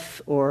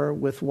breath or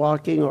with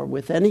walking or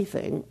with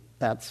anything,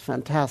 that's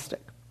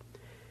fantastic.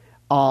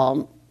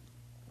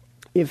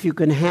 If you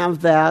can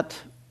have that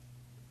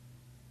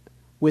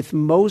with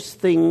most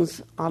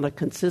things on a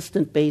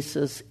consistent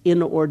basis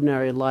in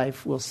ordinary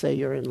life, we'll say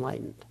you're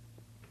enlightened.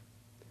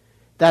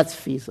 That's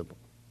feasible.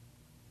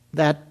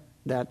 That's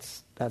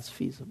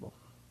feasible.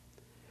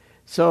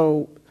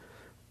 So,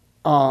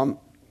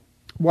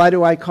 why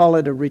do I call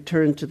it a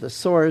return to the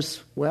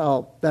source?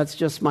 Well, that's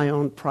just my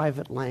own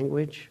private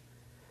language,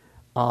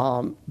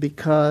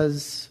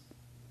 because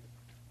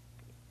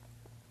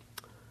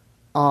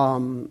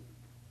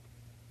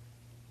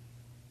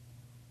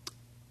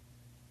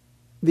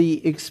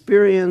the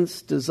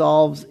experience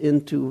dissolves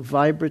into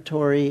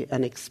vibratory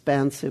and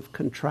expansive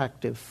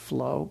contractive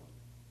flow.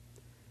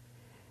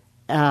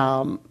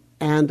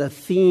 And a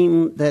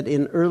theme that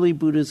in early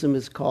Buddhism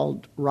is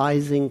called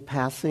rising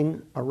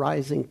passing, a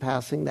rising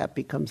passing that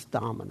becomes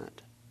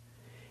dominant.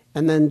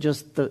 And then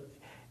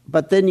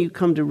but then you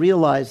come to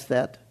realize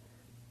that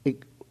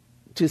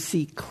to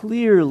see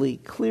clearly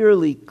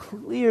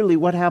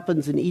what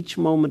happens in each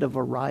moment of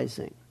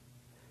arising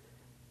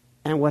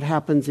and what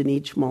happens in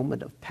each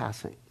moment of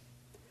passing.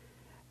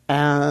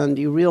 And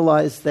you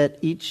realize that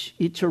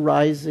each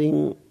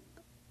arising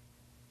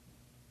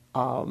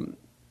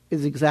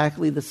is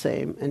exactly the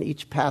same, and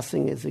each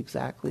passing is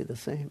exactly the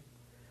same.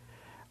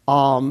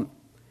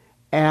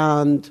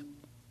 And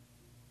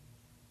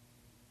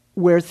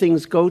where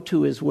things go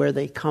to is where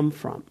they come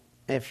from.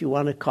 If you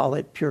want to call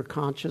it pure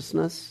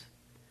consciousness,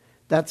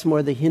 that's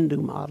more the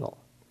Hindu model.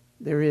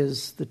 There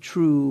is the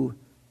true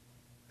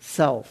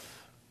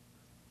self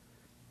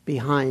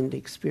behind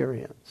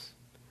experience.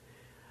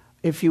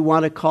 If you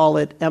want to call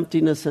it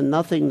emptiness and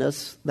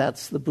nothingness,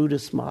 that's the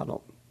Buddhist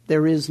model.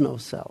 There is no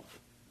self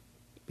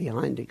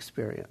behind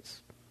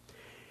experience.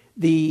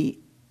 The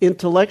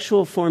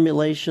intellectual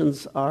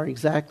formulations are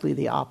exactly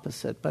the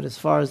opposite, but as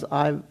far as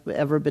I've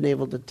ever been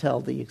able to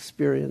tell, the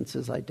experience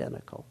is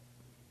identical.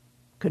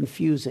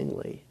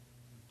 Confusingly,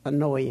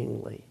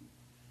 annoyingly.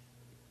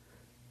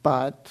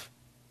 But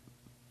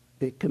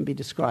it can be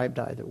described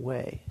either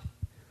way.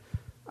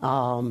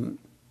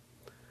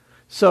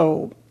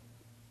 So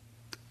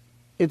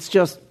it's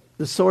just,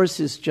 the source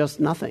is just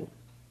nothing.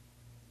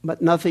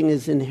 But nothing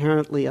is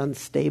inherently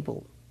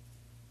unstable.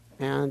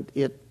 And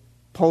it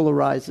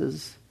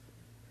polarizes.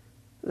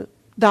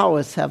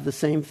 Taoists have the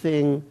same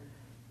thing.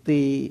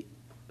 The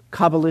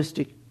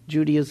Kabbalistic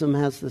Judaism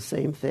has the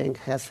same thing.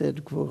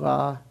 Chesed,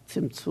 Gvura,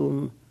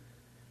 Tzimtzum,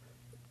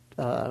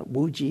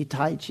 Wuji,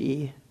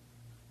 Taiji.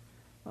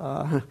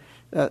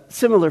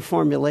 Similar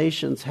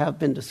formulations have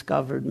been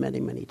discovered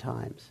many, many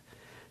times.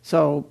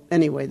 So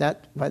anyway,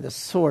 that by the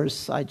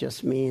source, I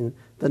just mean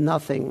the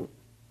nothing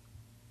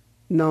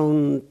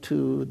known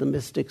to the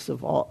mystics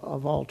of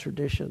all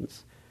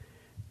traditions,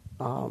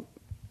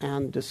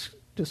 and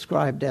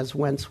described as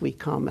whence we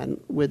come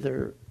and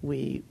whither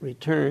we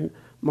return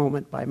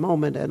moment by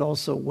moment, and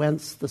also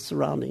whence the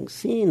surrounding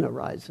scene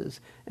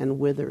arises and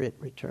whither it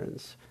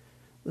returns.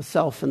 The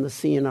self and the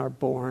scene are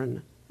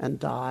born and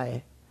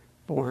die,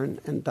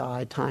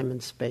 time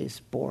and space,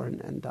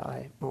 born and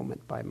die,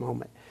 moment by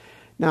moment.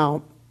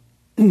 Now,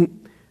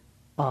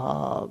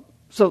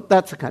 so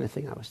that's the kind of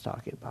thing I was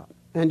talking about.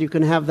 And you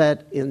can have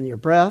that in your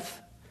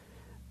breath,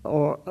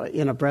 or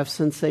in a breath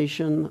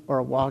sensation, or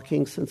a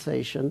walking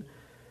sensation.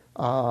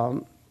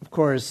 Of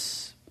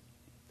course,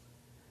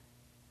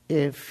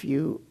 if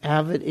you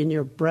have it in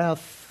your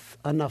breath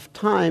enough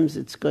times,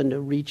 it's going to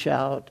reach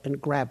out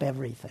and grab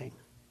everything.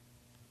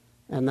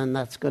 And then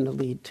that's going to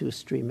lead to a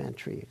stream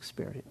entry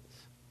experience.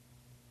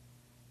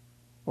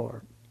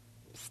 Or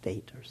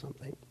state or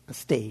something. A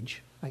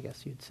stage, I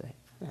guess you'd say.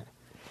 Yeah.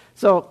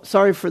 So,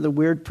 sorry for the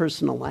weird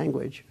personal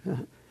language.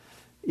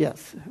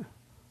 Yes.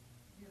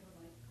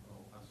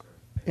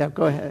 Yeah,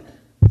 go ahead.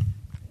 I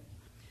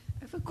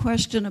have a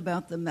question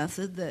about the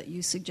method that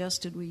you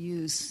suggested we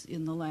use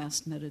in the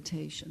last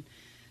meditation.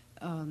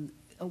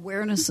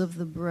 Awareness of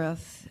the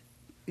breath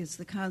is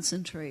the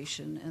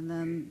concentration, and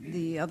then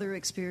the other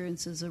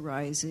experiences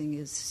arising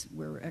is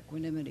where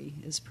equanimity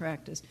is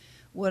practiced.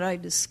 What I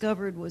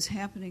discovered was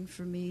happening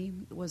for me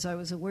was I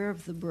was aware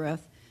of the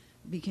breath,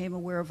 became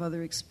aware of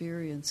other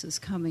experiences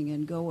coming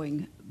and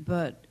going,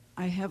 but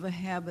I have a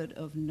habit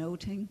of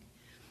noting,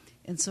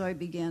 and so I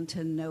began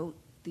to note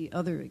the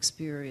other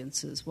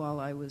experiences while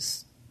I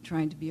was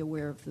trying to be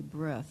aware of the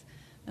breath.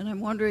 And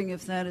I'm wondering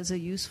if that is a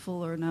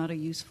useful or not a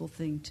useful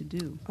thing to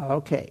do.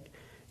 Okay.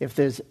 If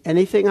there's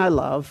anything I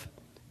love,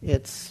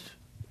 it's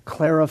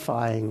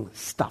clarifying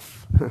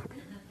stuff.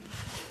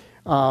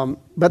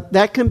 But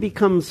that can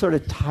become sort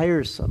of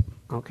tiresome,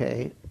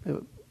 okay?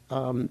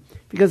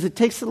 Because it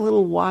takes a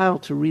little while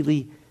to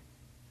really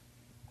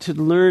to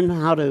learn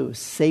how to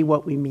say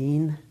what we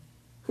mean.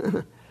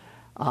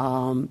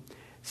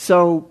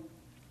 So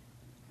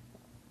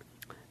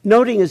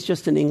noting is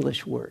just an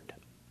English word.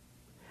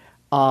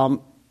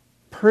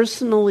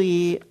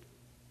 Personally,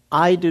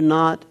 I do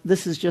not,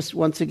 this is just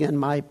once again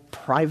my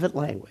private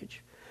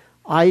language,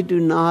 I do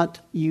not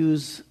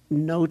use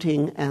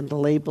noting and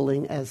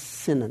labeling as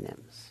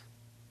synonyms.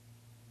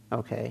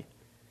 Okay?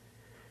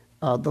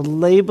 The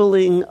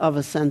labeling of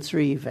a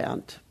sensory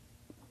event,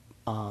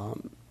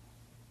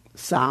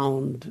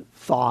 sound,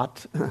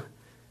 thought,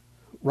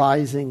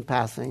 rising,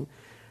 passing,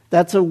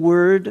 that's a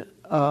word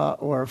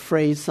or a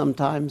phrase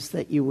sometimes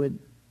that you would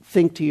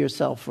think to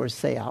yourself or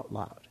say out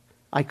loud.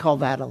 I call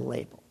that a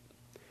label.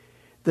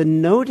 The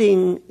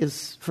noting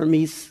is, for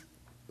me,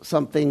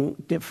 something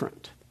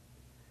different.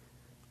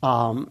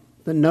 The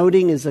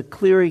noting is a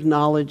clear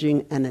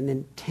acknowledging and an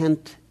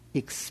intent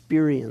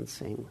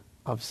experiencing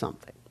of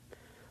something,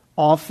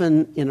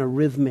 often in a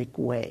rhythmic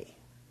way.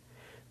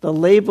 The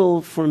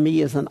label, for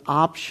me, is an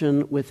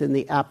option within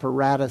the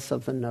apparatus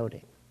of the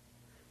noting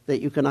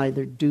that you can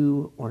either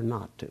do or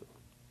not do.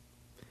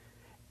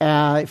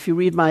 If you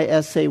read my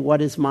essay,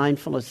 What is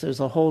Mindfulness?,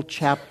 there's a whole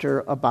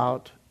chapter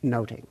about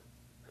noting.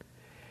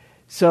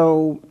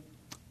 So,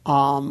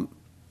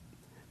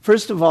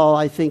 first of all,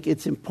 I think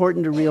it's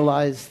important to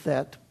realize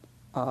that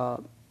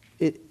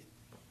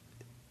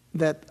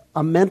that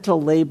a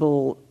mental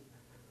label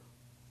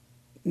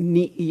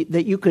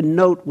that you can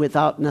note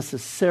without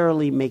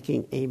necessarily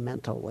making a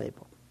mental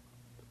label,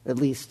 at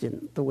least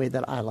in the way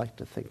that I like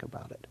to think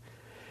about it.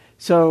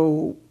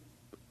 So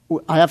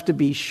I have to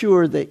be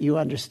sure that you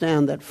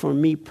understand that for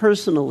me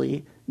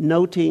personally,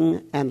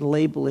 noting and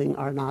labeling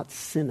are not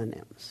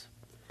synonyms.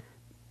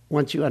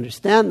 Once you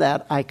understand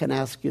that, I can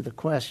ask you the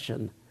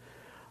question,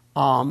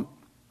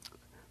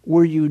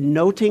 were you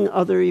noting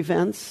other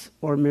events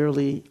or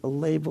merely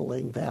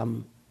labeling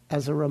them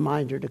as a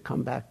reminder to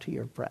come back to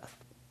your breath?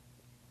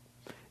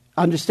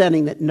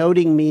 Understanding that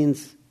noting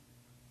means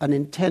an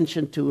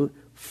intention to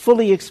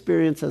fully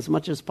experience as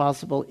much as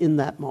possible in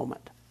that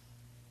moment.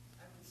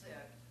 I would say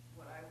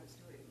what I was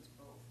doing was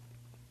both.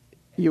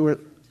 You were.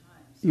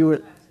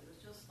 Sometimes it was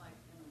just like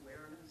an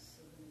awareness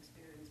of an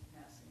experience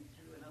passing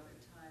through, and other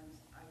times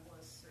I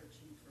was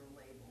searching for a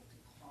label to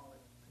call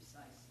it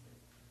precisely.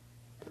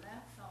 And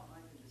that felt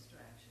like a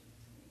distraction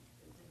to me.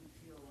 It didn't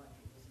feel like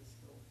it was a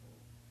skillful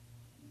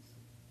use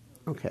of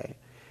noting. Okay.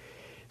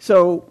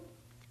 So,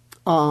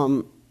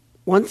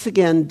 once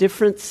again,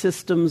 different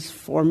systems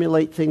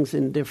formulate things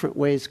in different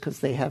ways because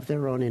they have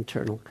their own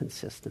internal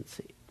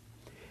consistency.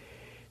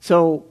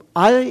 So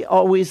I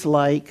always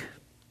like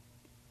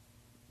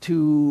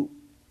to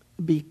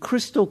be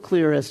crystal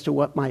clear as to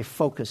what my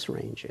focus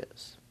range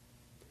is.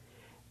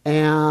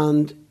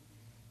 And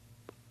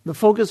the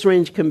focus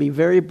range can be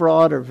very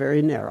broad or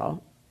very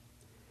narrow,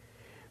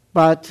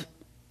 but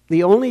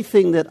the only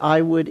thing that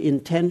I would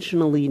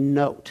intentionally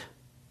note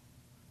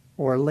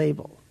or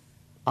label,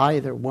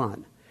 either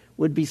one,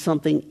 would be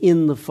something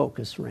in the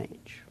focus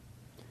range.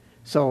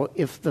 So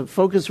if the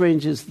focus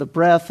range is the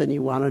breath and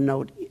you want to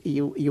note,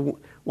 you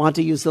want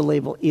to use the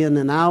label in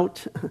and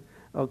out,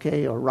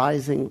 okay, or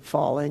rising,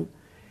 falling.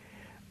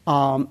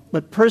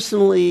 But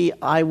personally,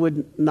 I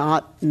would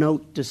not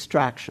note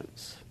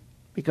distractions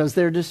because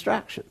they're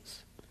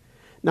distractions.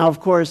 Now,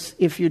 of course,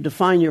 if you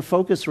define your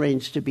focus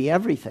range to be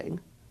everything,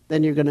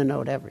 then you're going to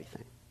note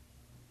everything.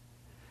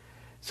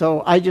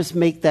 So I just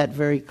make that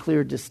very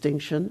clear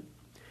distinction.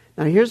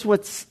 Now, here's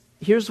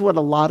what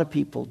a lot of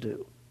people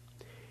do.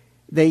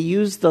 They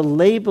use the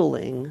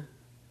labeling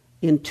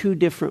in two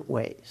different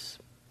ways.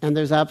 And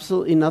there's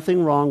absolutely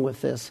nothing wrong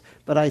with this,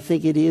 but I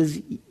think it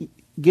is,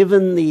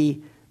 given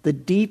the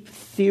deep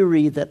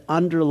theory that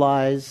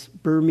underlies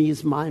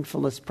Burmese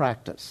mindfulness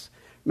practice.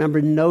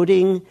 Remember,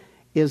 noting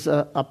is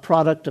a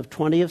product of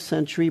 20th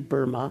century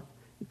Burma.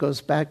 It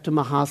goes back to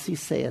Mahasi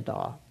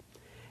Sayadaw.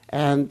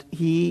 And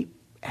he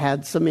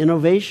had some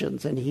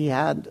innovations, and he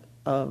had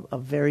a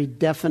very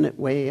definite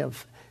way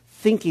of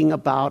thinking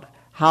about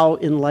how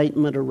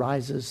enlightenment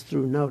arises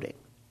through noting.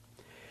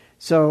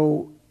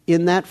 So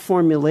in that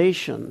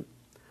formulation,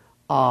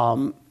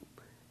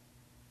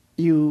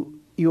 you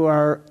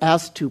are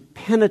asked to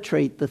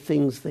penetrate the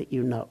things that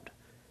you note.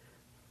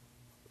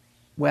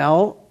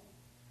 Well,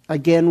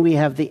 again, we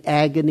have the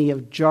agony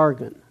of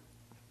jargon.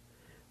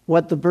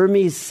 What the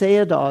Burmese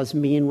Sayadaws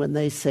mean when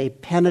they say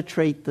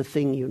penetrate the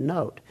thing you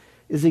note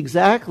is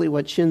exactly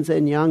what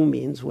Shinzen Young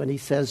means when he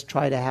says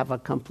try to have a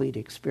complete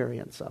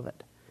experience of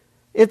it.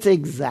 It's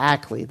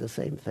exactly the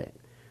same thing.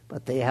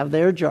 But they have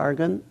their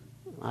jargon,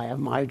 I have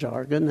my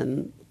jargon,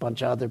 and a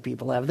bunch of other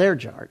people have their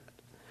jargon.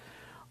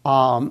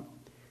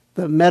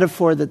 The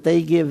metaphor that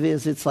they give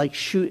is it's like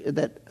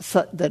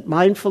that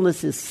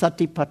mindfulness is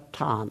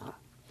satipatthana.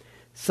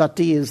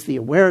 Sati is the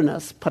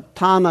awareness.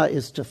 Patthana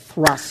is to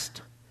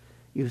thrust.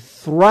 You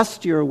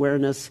thrust your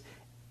awareness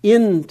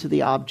into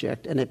the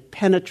object, and it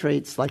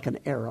penetrates like an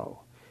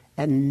arrow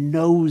and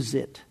knows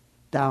it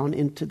down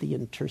into the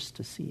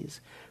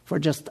interstices for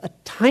just a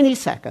tiny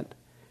second,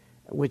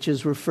 which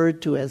is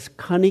referred to as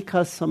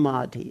khanika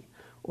samadhi,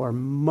 or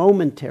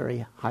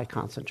momentary high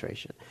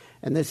concentration.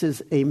 And this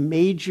is a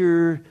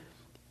major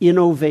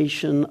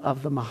innovation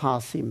of the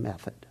Mahasi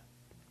method.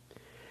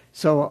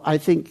 So I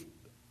think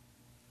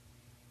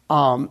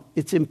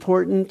it's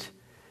important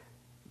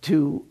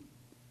to...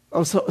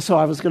 So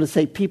I was going to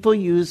say, people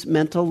use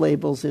mental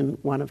labels in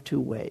one of two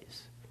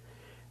ways.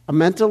 A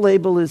mental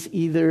label is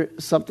either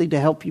something to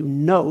help you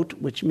note,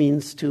 which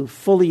means to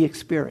fully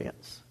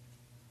experience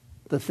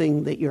the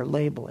thing that you're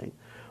labeling.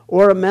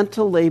 Or a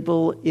mental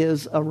label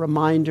is a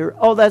reminder,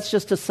 oh, that's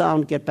just a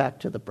sound, get back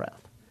to the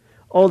breath.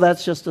 Oh,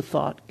 that's just a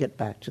thought, get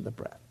back to the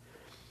breath.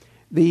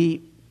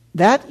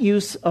 That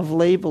use of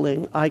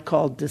labeling I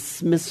call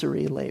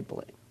dismissory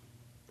labeling,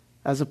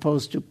 as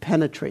opposed to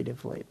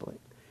penetrative labeling.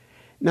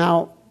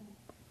 Now,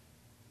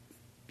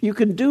 you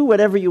can do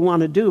whatever you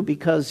want to do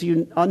because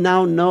you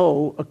now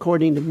know,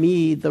 according to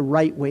me, the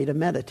right way to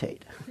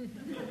meditate.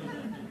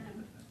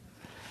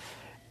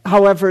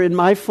 However, in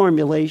my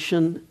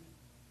formulation,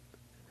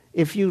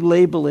 if you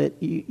label it,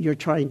 you're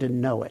trying to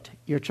know it.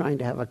 You're trying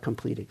to have a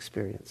complete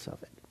experience of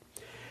it.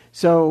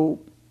 So,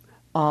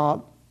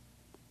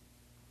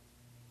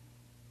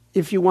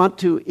 if you want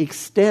to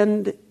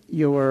extend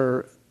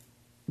your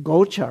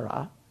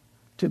gochara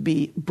to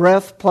be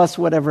breath plus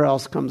whatever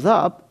else comes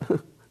up,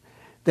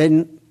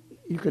 then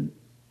you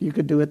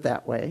could do it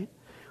that way.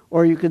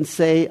 Or you can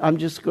say, I'm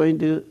just going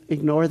to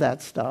ignore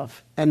that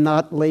stuff and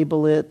not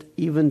label it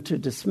even to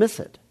dismiss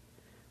it,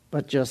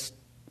 but just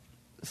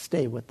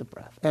stay with the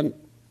breath. And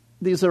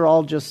these are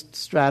all just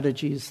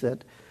strategies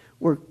that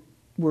work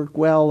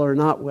well or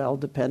not well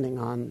depending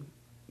on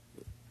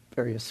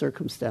various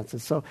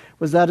circumstances. So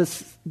did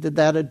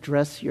that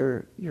address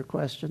your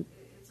question?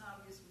 It's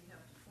obvious we have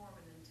to form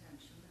an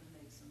intention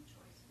and make some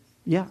choices.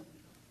 Yeah,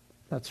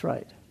 that's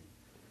right.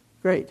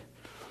 Great.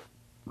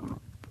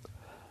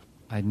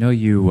 I know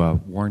you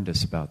warned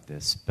us about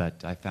this,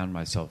 but I found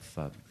myself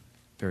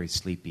very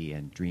sleepy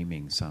and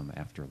dreaming some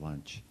after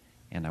lunch.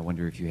 And I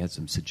wonder if you had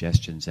some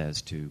suggestions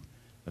as to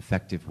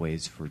effective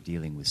ways for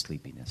dealing with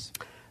sleepiness.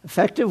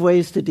 Effective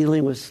ways to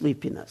dealing with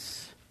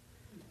sleepiness.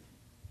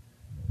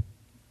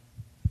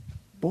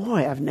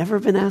 Boy, I've never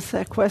been asked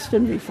that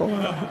question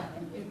before.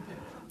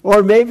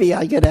 Or maybe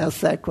I get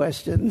asked that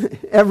question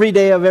every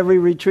day of every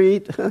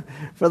retreat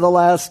for the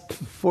last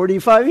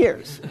 45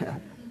 years.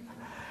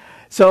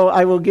 So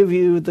I will give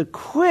you the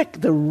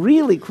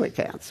really quick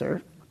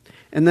answer,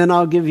 and then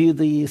I'll give you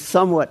the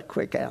somewhat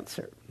quick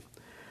answer.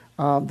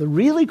 The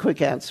really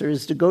quick answer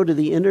is to go to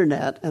the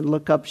internet and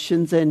look up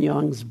Shinzen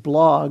Young's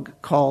blog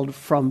called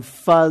From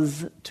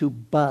Fuzz to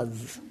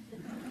Buzz.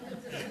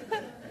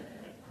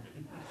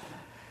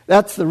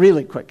 That's the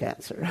really quick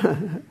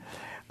answer.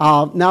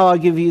 Now I'll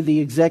give you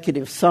the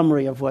executive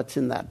summary of what's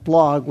in that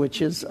blog,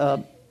 which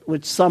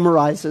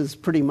summarizes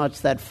pretty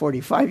much that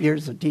 45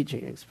 years of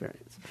teaching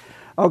experience.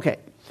 Okay,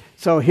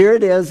 so here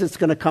it is. It's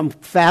going to come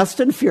fast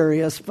and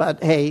furious,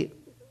 but hey,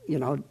 you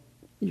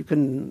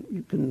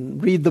can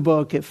read the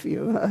book if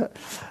you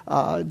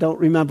don't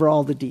remember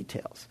all the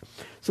details.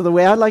 So the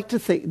way I like to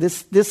think,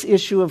 this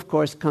issue, of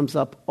course, comes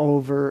up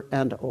over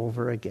and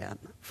over again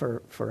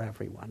for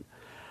everyone.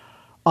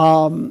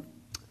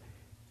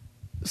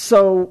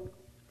 So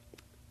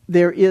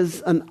there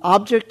is an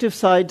objective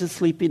side to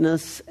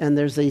sleepiness, and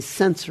there's a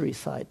sensory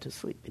side to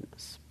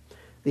sleepiness.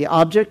 The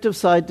objective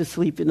side to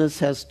sleepiness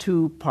has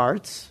two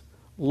parts: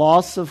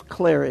 loss of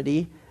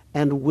clarity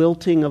and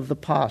wilting of the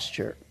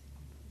posture.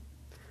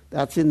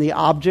 That's in the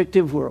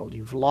objective world.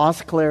 You've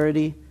lost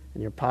clarity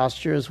and your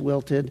posture is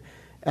wilted.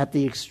 At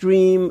the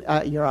extreme,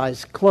 your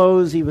eyes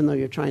close even though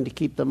you're trying to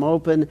keep them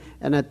open.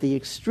 And at the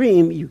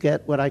extreme, you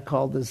get what I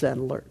call the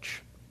Zen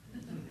lurch.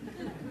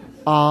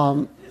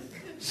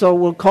 So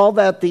we'll call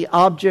that the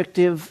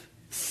objective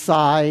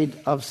side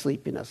of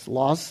sleepiness.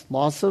 Loss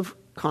of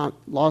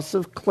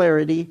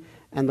clarity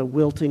and the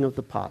wilting of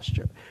the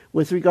posture.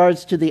 With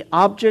regards to the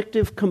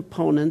objective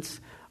components,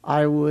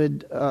 I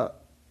would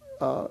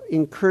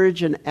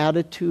encourage an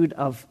attitude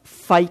of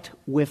fight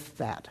with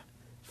that,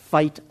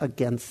 fight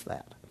against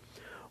that.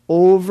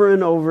 Over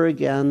and over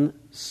again,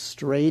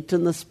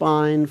 straighten the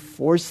spine,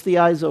 force the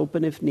eyes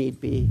open if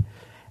need be,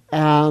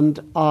 and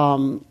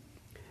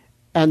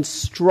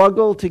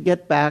struggle to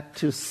get back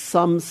to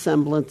some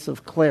semblance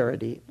of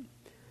clarity.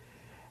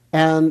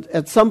 And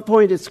at some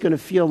point, it's going to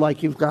feel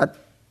like you've got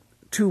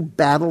two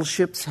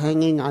battleships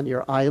hanging on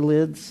your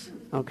eyelids,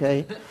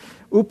 okay?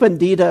 U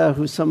Pandita,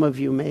 who some of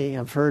you may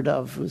have heard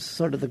of, who's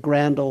sort of the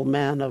grand old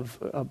man of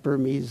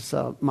Burmese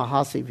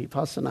Mahasi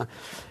Vipassana,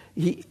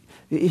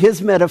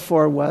 his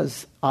metaphor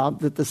was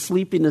that the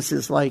sleepiness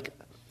is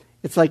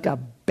it's like a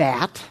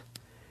bat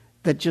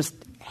that just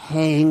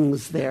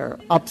hangs there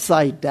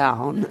upside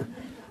down,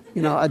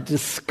 a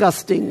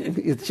disgusting,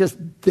 it's just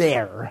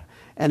there,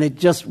 and it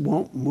just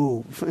won't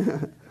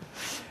move.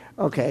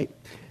 Okay,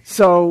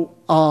 so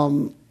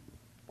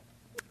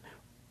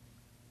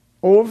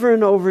over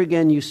and over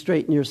again, you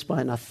straighten your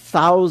spine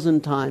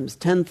 1,000 times,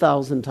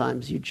 10,000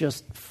 times. You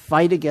just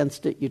fight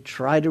against it. You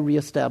try to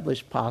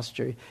reestablish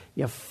posture.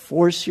 You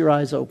force your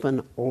eyes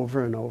open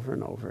over and over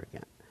and over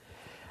again.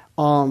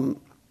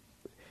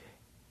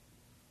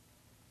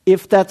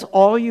 If that's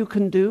all you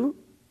can do,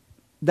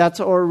 that's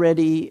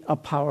already a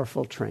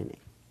powerful training.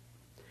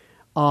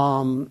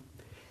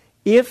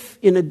 If,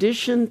 in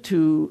addition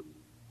to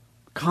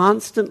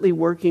constantly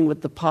working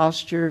with the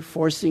posture,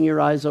 forcing your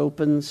eyes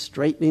open,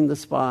 straightening the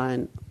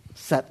spine,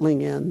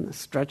 settling in,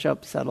 stretch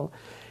up, settle.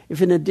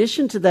 If in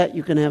addition to that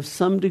you can have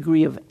some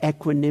degree of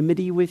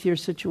equanimity with your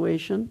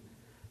situation,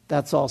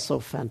 that's also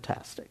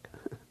fantastic.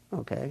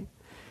 Okay?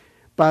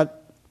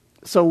 But,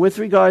 so with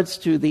regards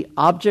to the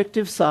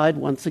objective side,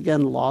 once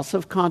again, loss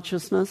of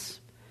consciousness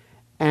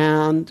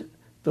and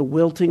the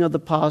wilting of the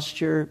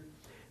posture,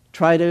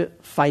 try to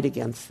fight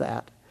against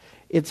that.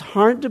 It's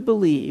hard to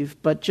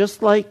believe, but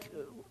just like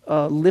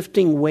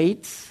lifting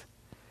weights,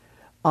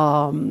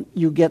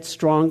 you get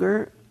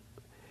stronger.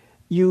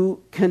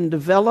 You can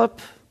develop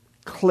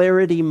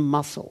clarity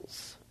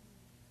muscles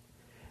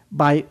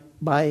by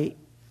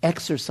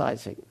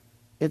exercising.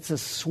 It's a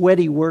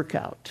sweaty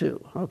workout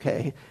too,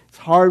 okay? It's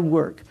hard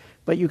work,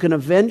 but you can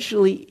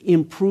eventually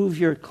improve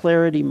your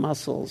clarity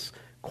muscles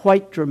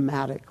quite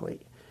dramatically,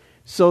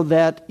 so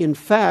that, in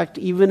fact,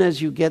 even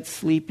as you get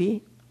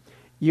sleepy,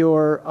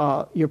 your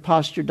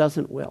posture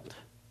doesn't wilt,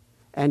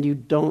 and you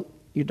don't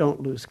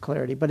lose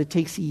clarity. But it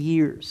takes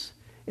years.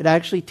 It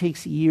actually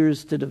takes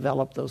years to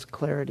develop those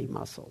clarity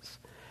muscles.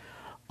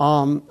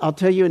 I'll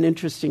tell you an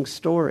interesting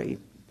story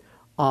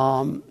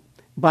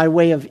by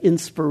way of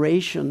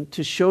inspiration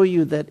to show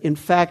you that, in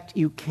fact,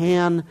 you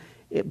can,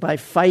 by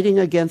fighting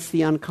against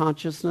the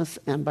unconsciousness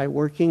and by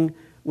working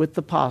with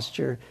the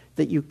posture,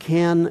 that you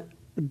can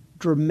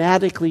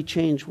dramatically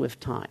change with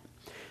time.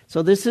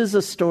 So this is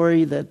a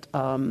story that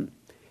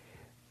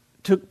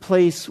took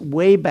place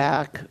way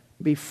back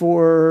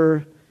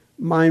before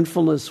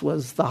mindfulness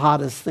was the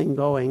hottest thing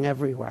going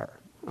everywhere.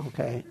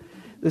 Okay,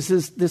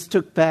 this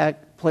took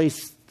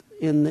place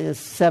in the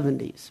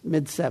 70s,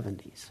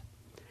 mid-70s.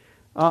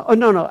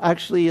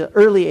 Actually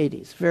early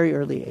 80s, very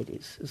early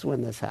 80s is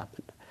when this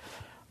happened.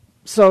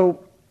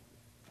 So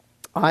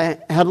I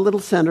had a little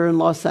center in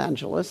Los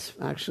Angeles.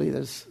 Actually,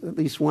 there's at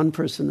least one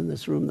person in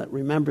this room that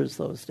remembers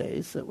those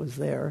days that was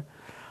there.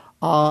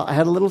 I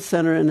had a little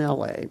center in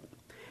LA.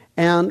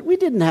 And we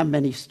didn't have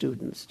many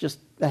students, just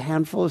a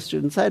handful of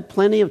students. I had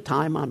plenty of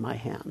time on my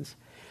hands.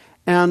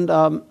 And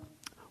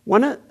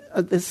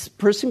this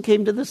person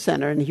came to the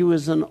center, and he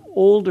was an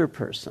older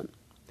person.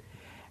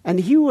 And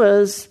he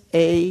was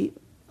a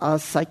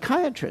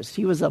psychiatrist.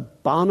 He was a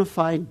bona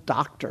fide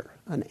doctor,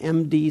 an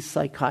MD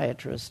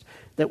psychiatrist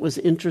that was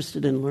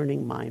interested in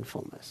learning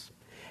mindfulness.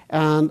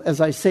 And as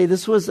I say,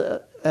 this was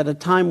at a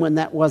time when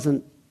that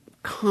wasn't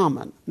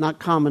common, not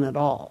common at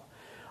all.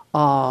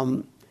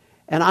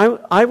 And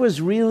I was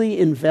really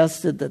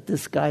invested that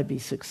this guy be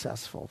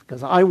successful,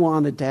 because I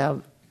wanted to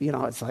have,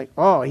 it's like,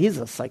 oh, he's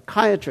a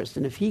psychiatrist,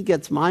 and if he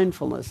gets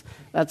mindfulness,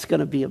 that's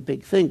going to be a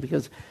big thing.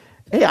 Because,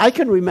 hey, I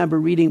can remember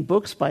reading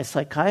books by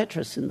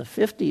psychiatrists in the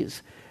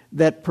 50s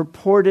that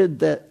purported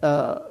that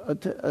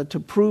to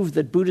prove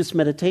that Buddhist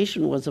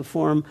meditation was a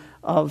form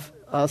of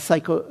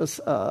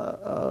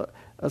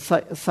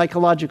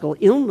psychological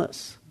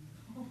illness,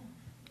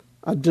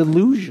 a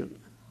delusion.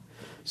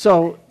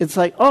 So it's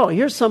like, oh,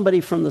 here's somebody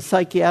from the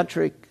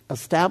psychiatric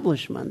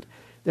establishment.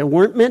 There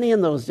weren't many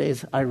in those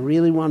days. I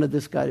really wanted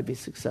this guy to be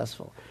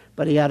successful.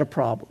 But he had a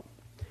problem.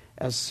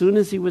 As soon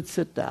as he would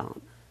sit down,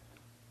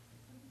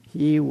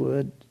 he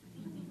would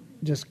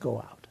just go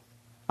out.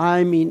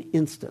 I mean,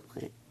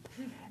 instantly.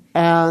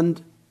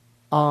 And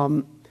but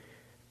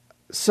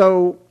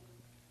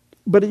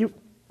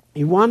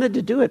he wanted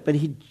to do it, but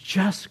he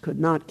just could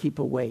not keep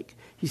awake.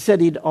 He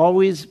said he'd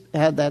always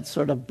had that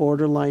sort of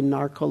borderline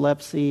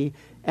narcolepsy,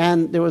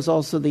 and there was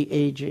also the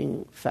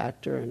aging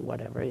factor and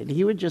whatever. And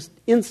he would just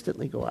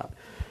instantly go out.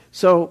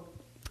 So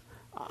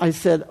I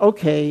said,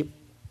 okay,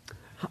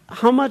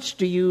 how much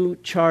do you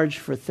charge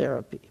for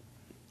therapy?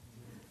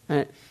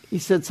 And he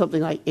said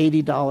something like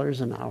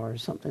 $80 an hour or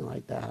something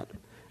like that.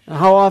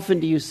 How often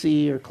do you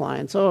see your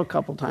clients? Oh, a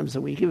couple times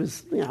a week. It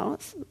was,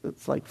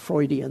 it's like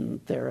Freudian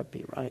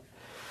therapy, right?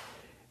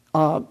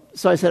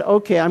 So I said,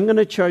 okay, I'm going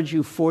to charge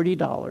you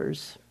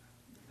 $40,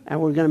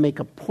 and we're going to make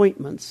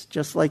appointments,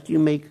 just like you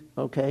make,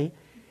 okay?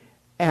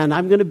 And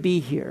I'm going to be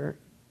here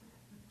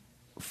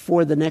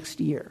for the next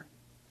year,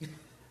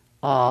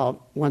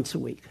 once a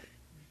week.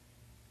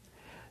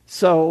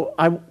 So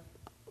I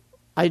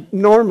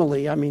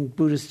normally,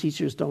 Buddhist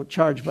teachers don't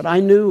charge, but I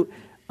knew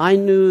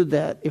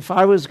that if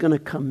I was going to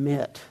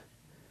commit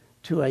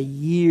to a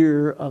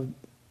year of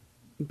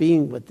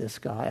being with this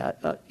guy,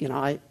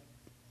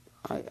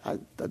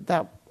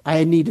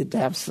 I needed to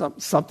have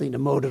something to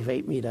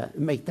motivate me to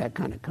make that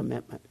kind of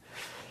commitment.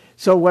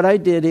 So what I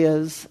did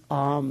is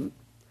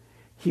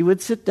he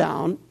would sit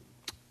down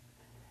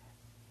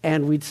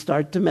and we'd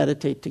start to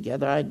meditate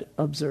together. I'd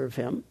observe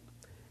him.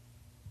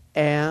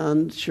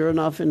 And sure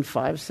enough, in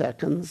 5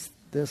 seconds,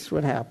 this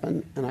would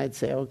happen. And I'd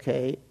say,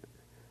 okay,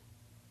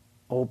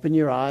 open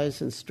your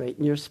eyes and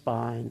straighten your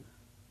spine,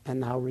 and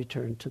now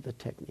return to the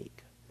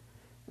technique.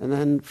 And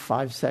then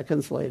 5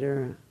 seconds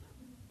later,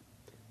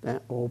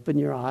 then open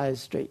your eyes,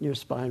 straighten your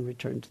spine,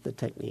 return to the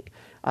technique.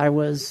 I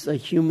was a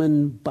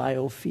human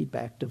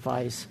biofeedback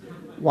device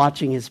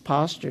watching his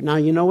posture. Now,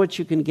 you know what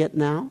you can get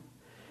now?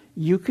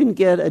 You can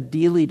get a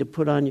dealie to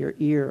put on your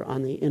ear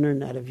on the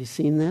internet. Have you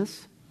seen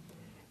this?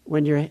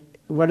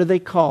 What are they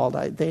called?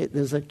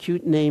 There's a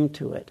cute name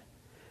to it.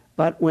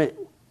 But when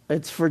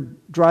it's for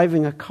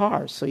driving a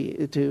car, so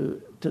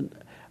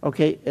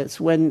it's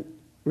when,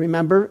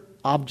 remember,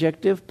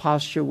 objective,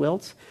 posture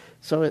wilts.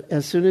 So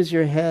as soon as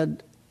your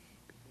head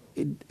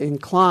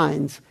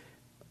inclines,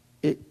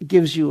 it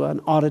gives you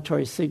an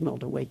auditory signal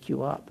to wake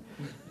you up.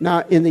 Now,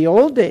 in the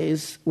old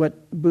days,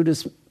 what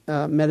Buddhist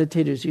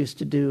meditators used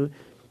to do,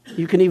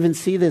 you can even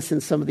see this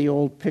in some of the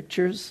old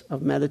pictures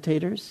of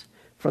meditators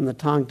from the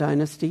Tang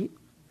Dynasty.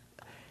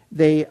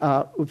 They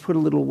would put a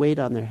little weight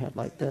on their head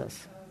like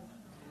this.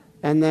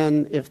 And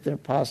then if their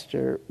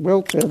posture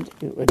wilted,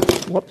 it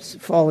would,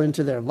 fall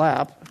into their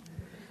lap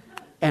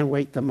and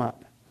wake them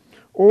up.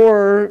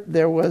 Or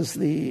there was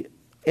the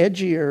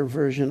edgier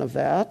version of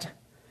that,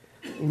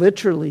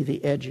 literally the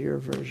edgier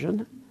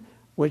version,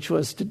 which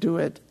was to do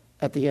it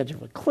at the edge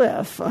of a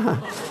cliff.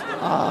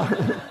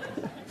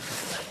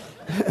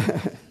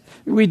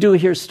 We do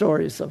hear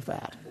stories of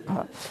that.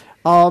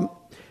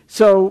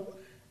 So,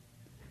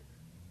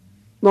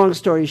 long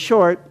story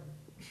short,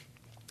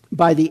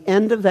 by the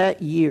end of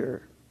that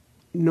year,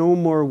 no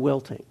more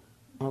wilting,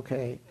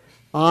 okay?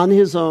 On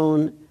his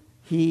own,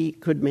 he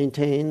could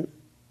maintain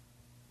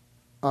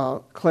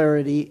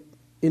clarity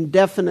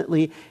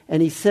indefinitely,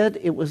 and he said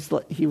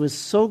he was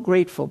so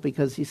grateful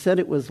because he said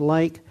it was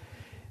like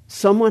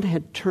someone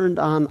had turned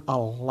on a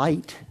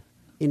light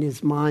in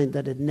his mind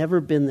that had never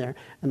been there,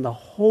 and the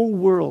whole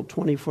world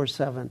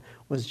 24/7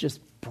 was just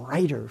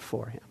brighter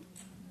for him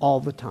all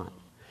the time.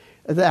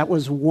 That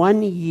was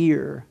 1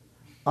 year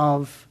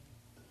of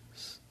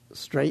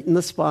straighten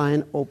the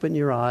spine, open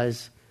your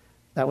eyes.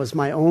 That was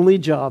my only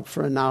job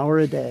for an hour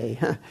a day,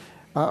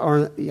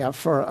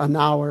 for an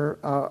hour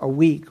a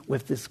week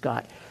with this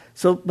guy.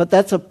 So, but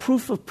that's a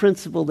proof of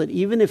principle that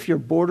even if you're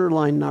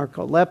borderline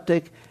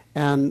narcoleptic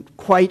and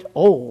quite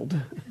old,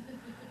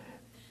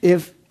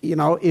 if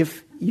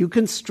you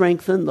can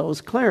strengthen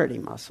those clarity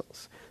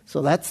muscles.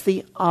 So that's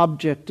the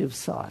objective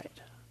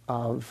side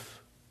of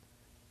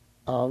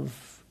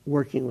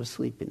working with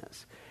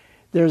sleepiness.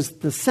 There's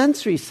the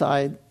sensory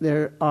side.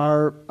 There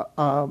are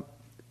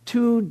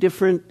two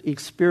different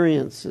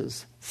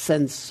experiences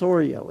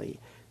sensorially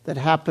that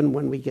happen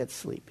when we get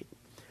sleepy.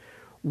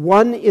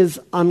 One is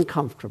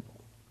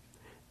uncomfortable.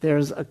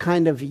 There's a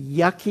kind of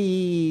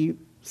yucky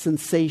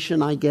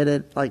sensation. I get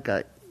it, like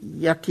a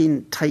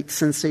yucky, tight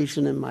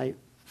sensation in my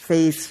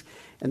face,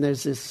 and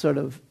there's this sort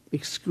of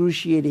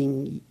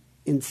excruciating,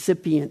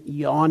 incipient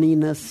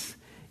yawniness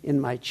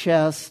in my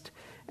chest,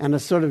 and a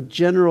sort of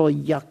general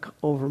yuck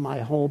over my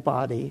whole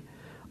body.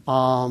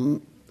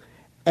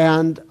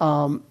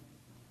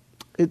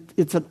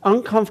 It's an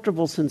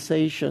uncomfortable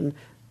sensation.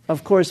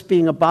 Of course,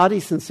 being a body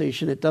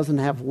sensation, it doesn't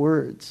have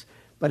words.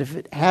 But if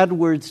it had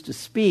words to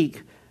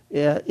speak,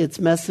 its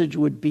message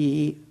would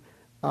be,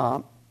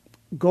 go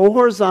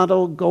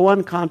horizontal, go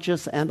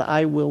unconscious, and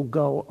I will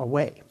go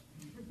away.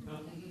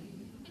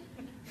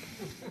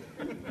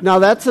 Now,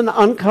 that's an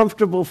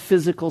uncomfortable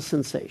physical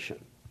sensation.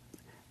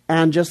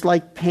 And just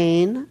like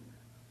pain,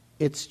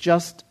 it's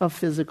just a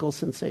physical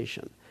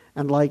sensation.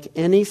 And like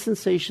any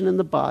sensation in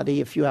the body,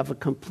 if you have a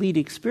complete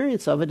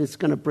experience of it, it's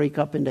going to break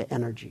up into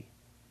energy.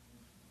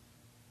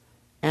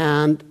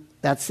 And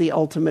that's the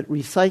ultimate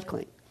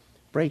recycling.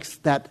 Breaks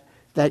that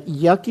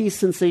yucky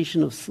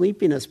sensation of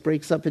sleepiness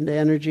breaks up into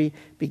energy,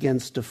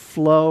 begins to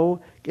flow,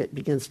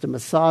 begins to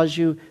massage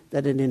you,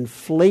 that it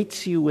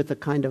inflates you with a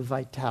kind of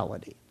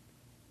vitality.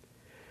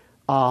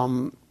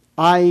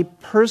 I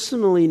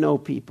personally know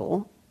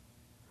people,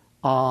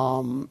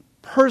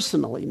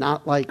 personally,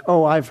 not like,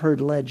 I've heard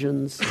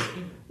legends,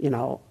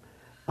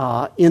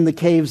 in the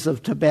caves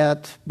of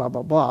Tibet, blah,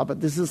 blah, blah.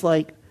 But this is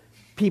like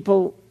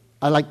people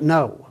I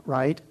know,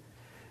 right?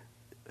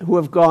 who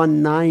have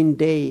gone 9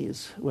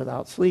 days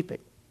without sleeping,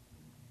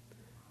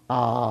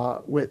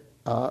 and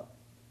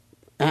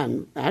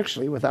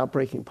actually without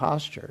breaking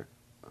posture.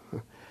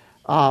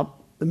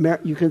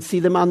 You can see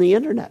them on the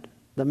internet,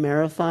 the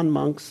Marathon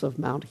Monks of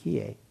Mount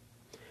Hiei.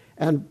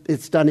 And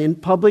it's done in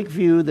public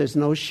view. There's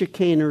no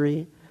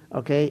chicanery.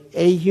 Okay,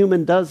 a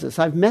human does this.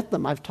 I've met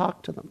them. I've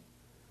talked to them.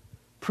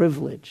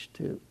 Privileged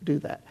to do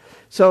that.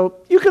 So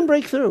you can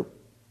break through.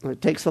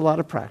 It takes a lot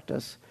of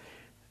practice.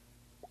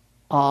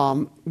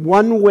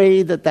 One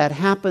way that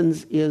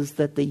happens is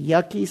that the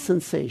yucky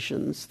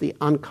sensations, the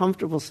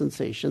uncomfortable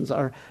sensations,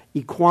 are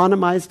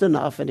equanimized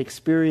enough and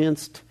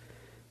experienced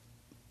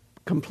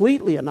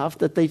completely enough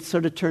that they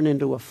sort of turn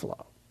into a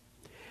flow.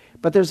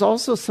 But there's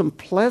also some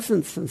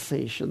pleasant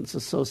sensations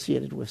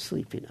associated with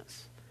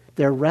sleepiness.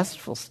 They're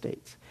restful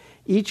states.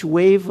 Each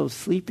wave of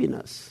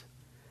sleepiness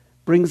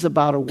brings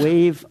about a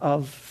wave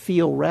of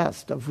feel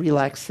rest, of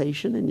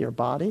relaxation in your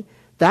body.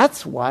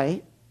 That's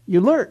why you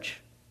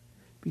lurch,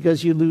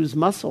 because you lose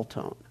muscle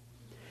tone.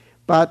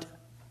 But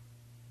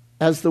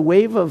as the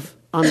wave of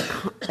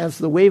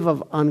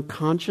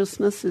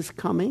unconsciousness is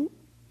coming,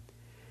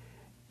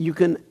 you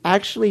can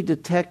actually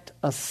detect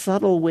a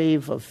subtle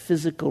wave of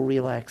physical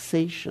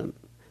relaxation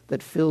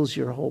that fills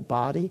your whole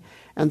body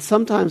and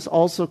sometimes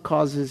also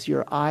causes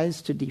your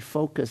eyes to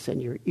defocus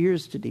and your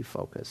ears to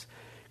defocus,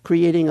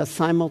 creating a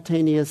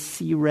simultaneous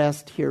see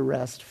rest, hear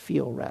rest,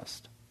 feel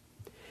rest.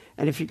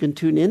 And if you can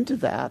tune into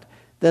that,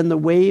 then the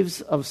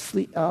waves of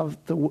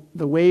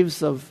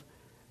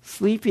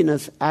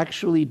sleepiness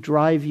actually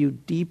drive you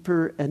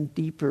deeper and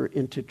deeper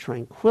into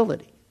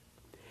tranquility.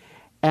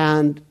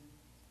 And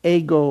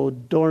ego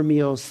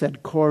dormio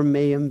sed cor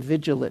meum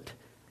vigilit.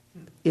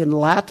 In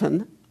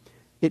Latin,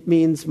 it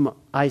means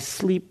I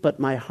sleep but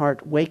my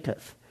heart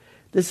waketh.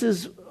 This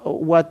is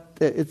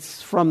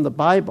it's from the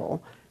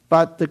Bible,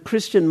 but the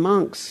Christian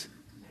monks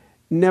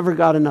never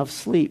got enough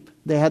sleep.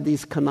 They had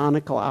these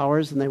canonical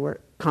hours and they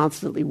were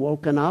constantly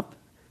woken up,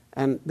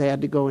 and they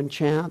had to go and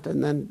chant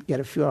and then get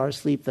a few hours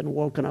sleep, then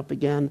woken up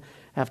again,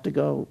 have to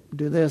go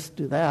do this,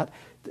 do that.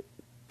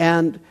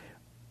 And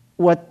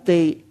what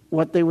they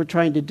were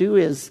trying to do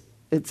is,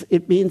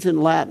 it means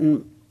in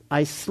Latin,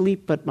 I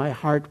sleep but my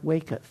heart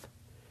waketh.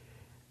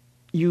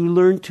 You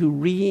learn to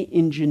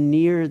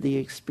re-engineer the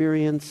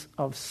experience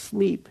of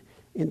sleep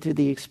into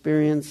the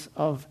experience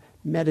of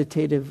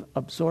meditative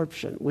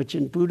absorption, which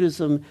in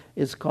Buddhism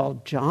is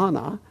called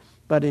jhana,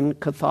 but in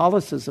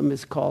Catholicism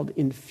is called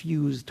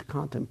infused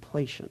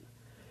contemplation.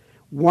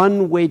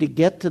 One way to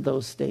get to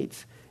those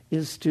states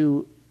is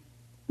to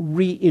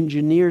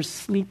re-engineer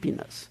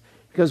sleepiness,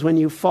 because when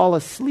you fall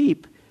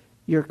asleep,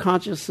 your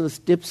consciousness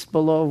dips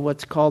below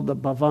what's called the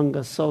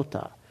Bhavanga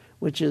Sota,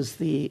 which is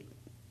the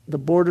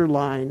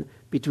borderline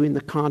between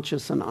the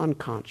conscious and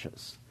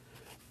unconscious.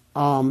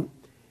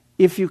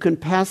 If you can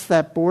pass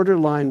that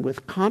borderline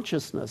with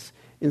consciousness,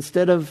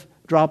 instead of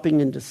dropping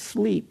into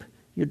sleep,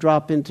 you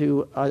drop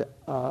into a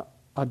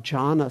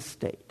jhana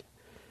state.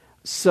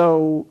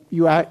 So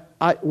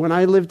when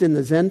I lived in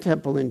the Zen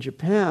temple in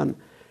Japan,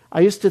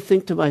 I used to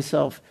think to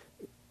myself,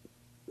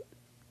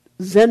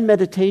 Zen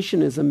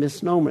meditation is a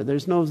misnomer.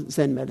 There's no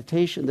Zen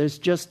meditation. There's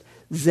just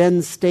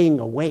Zen staying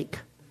awake,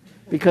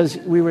 because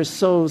we were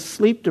so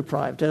sleep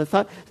deprived. And I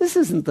thought, this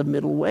isn't the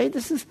middle way.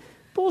 This is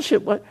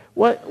bullshit.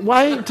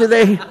 Why do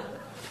they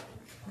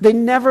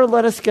never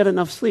let us get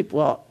enough sleep?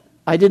 Well,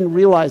 I didn't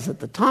realize at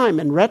the time,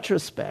 in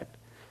retrospect.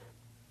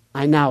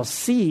 I now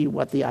see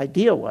what the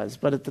idea was,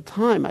 but at the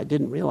time I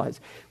didn't realize.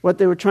 What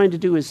they were trying to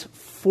do is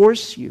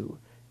force you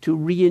to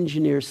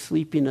re-engineer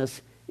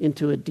sleepiness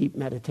into a deep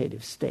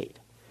meditative state.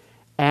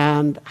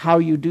 And how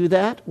you do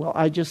that? Well,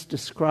 I just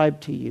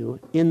described to you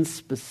in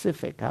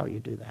specific how you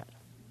do that.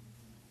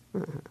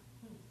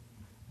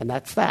 And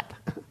that's that.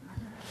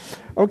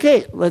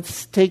 Okay,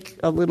 let's take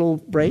a little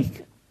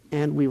break,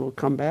 and we will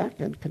come back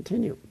and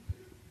continue.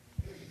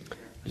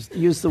 Just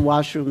use the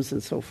washrooms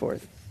and so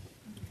forth.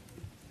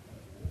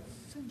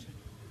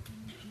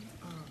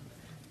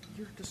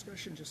 Your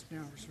discussion just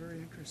now was very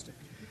interesting.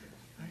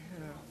 I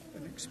have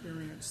an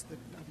experience that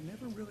I've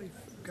never really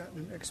gotten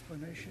an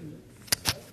explanation